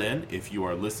 Until then, if you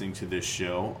are listening to this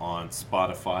show on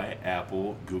Spotify,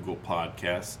 Apple, Google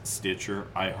Podcasts, Stitcher,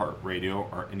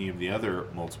 iHeartRadio, or any of the other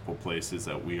multiple places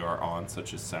that we are on,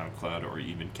 such as SoundCloud or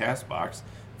even CastBox,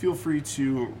 feel free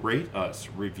to rate us,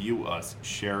 review us,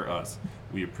 share us.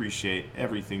 We appreciate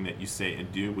everything that you say and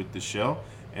do with the show,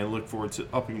 and look forward to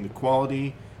upping the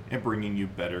quality and bringing you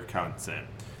better content.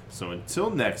 So until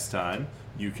next time,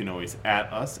 you can always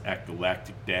at us at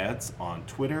Galactic Dads on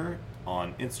Twitter,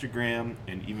 on Instagram,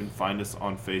 and even find us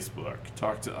on Facebook.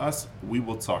 Talk to us, we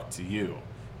will talk to you.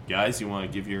 Guys, you want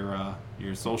to give your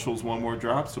socials one more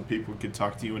drop so people can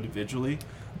talk to you individually?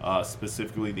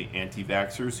 Specifically the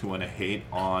anti-vaxxers who want to hate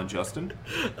on Justin?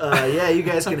 Yeah, you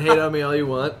guys can hate on me all you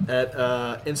want at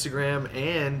Instagram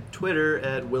and Twitter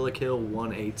at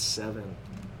Willikill187.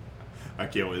 I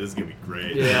can't wait. This is going to be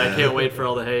great. Yeah, I can't wait for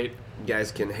all the hate. You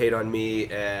guys can hate on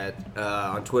me at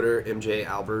on Twitter,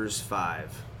 MJAlbers5.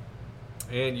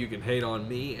 And you can hate on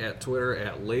me at Twitter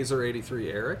at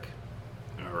Laser83Eric.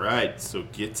 All right, so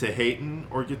get to hating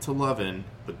or get to loving,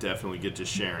 but definitely get to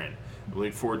sharing. We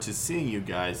look forward to seeing you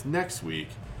guys next week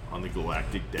on the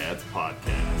Galactic Dads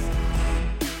Podcast.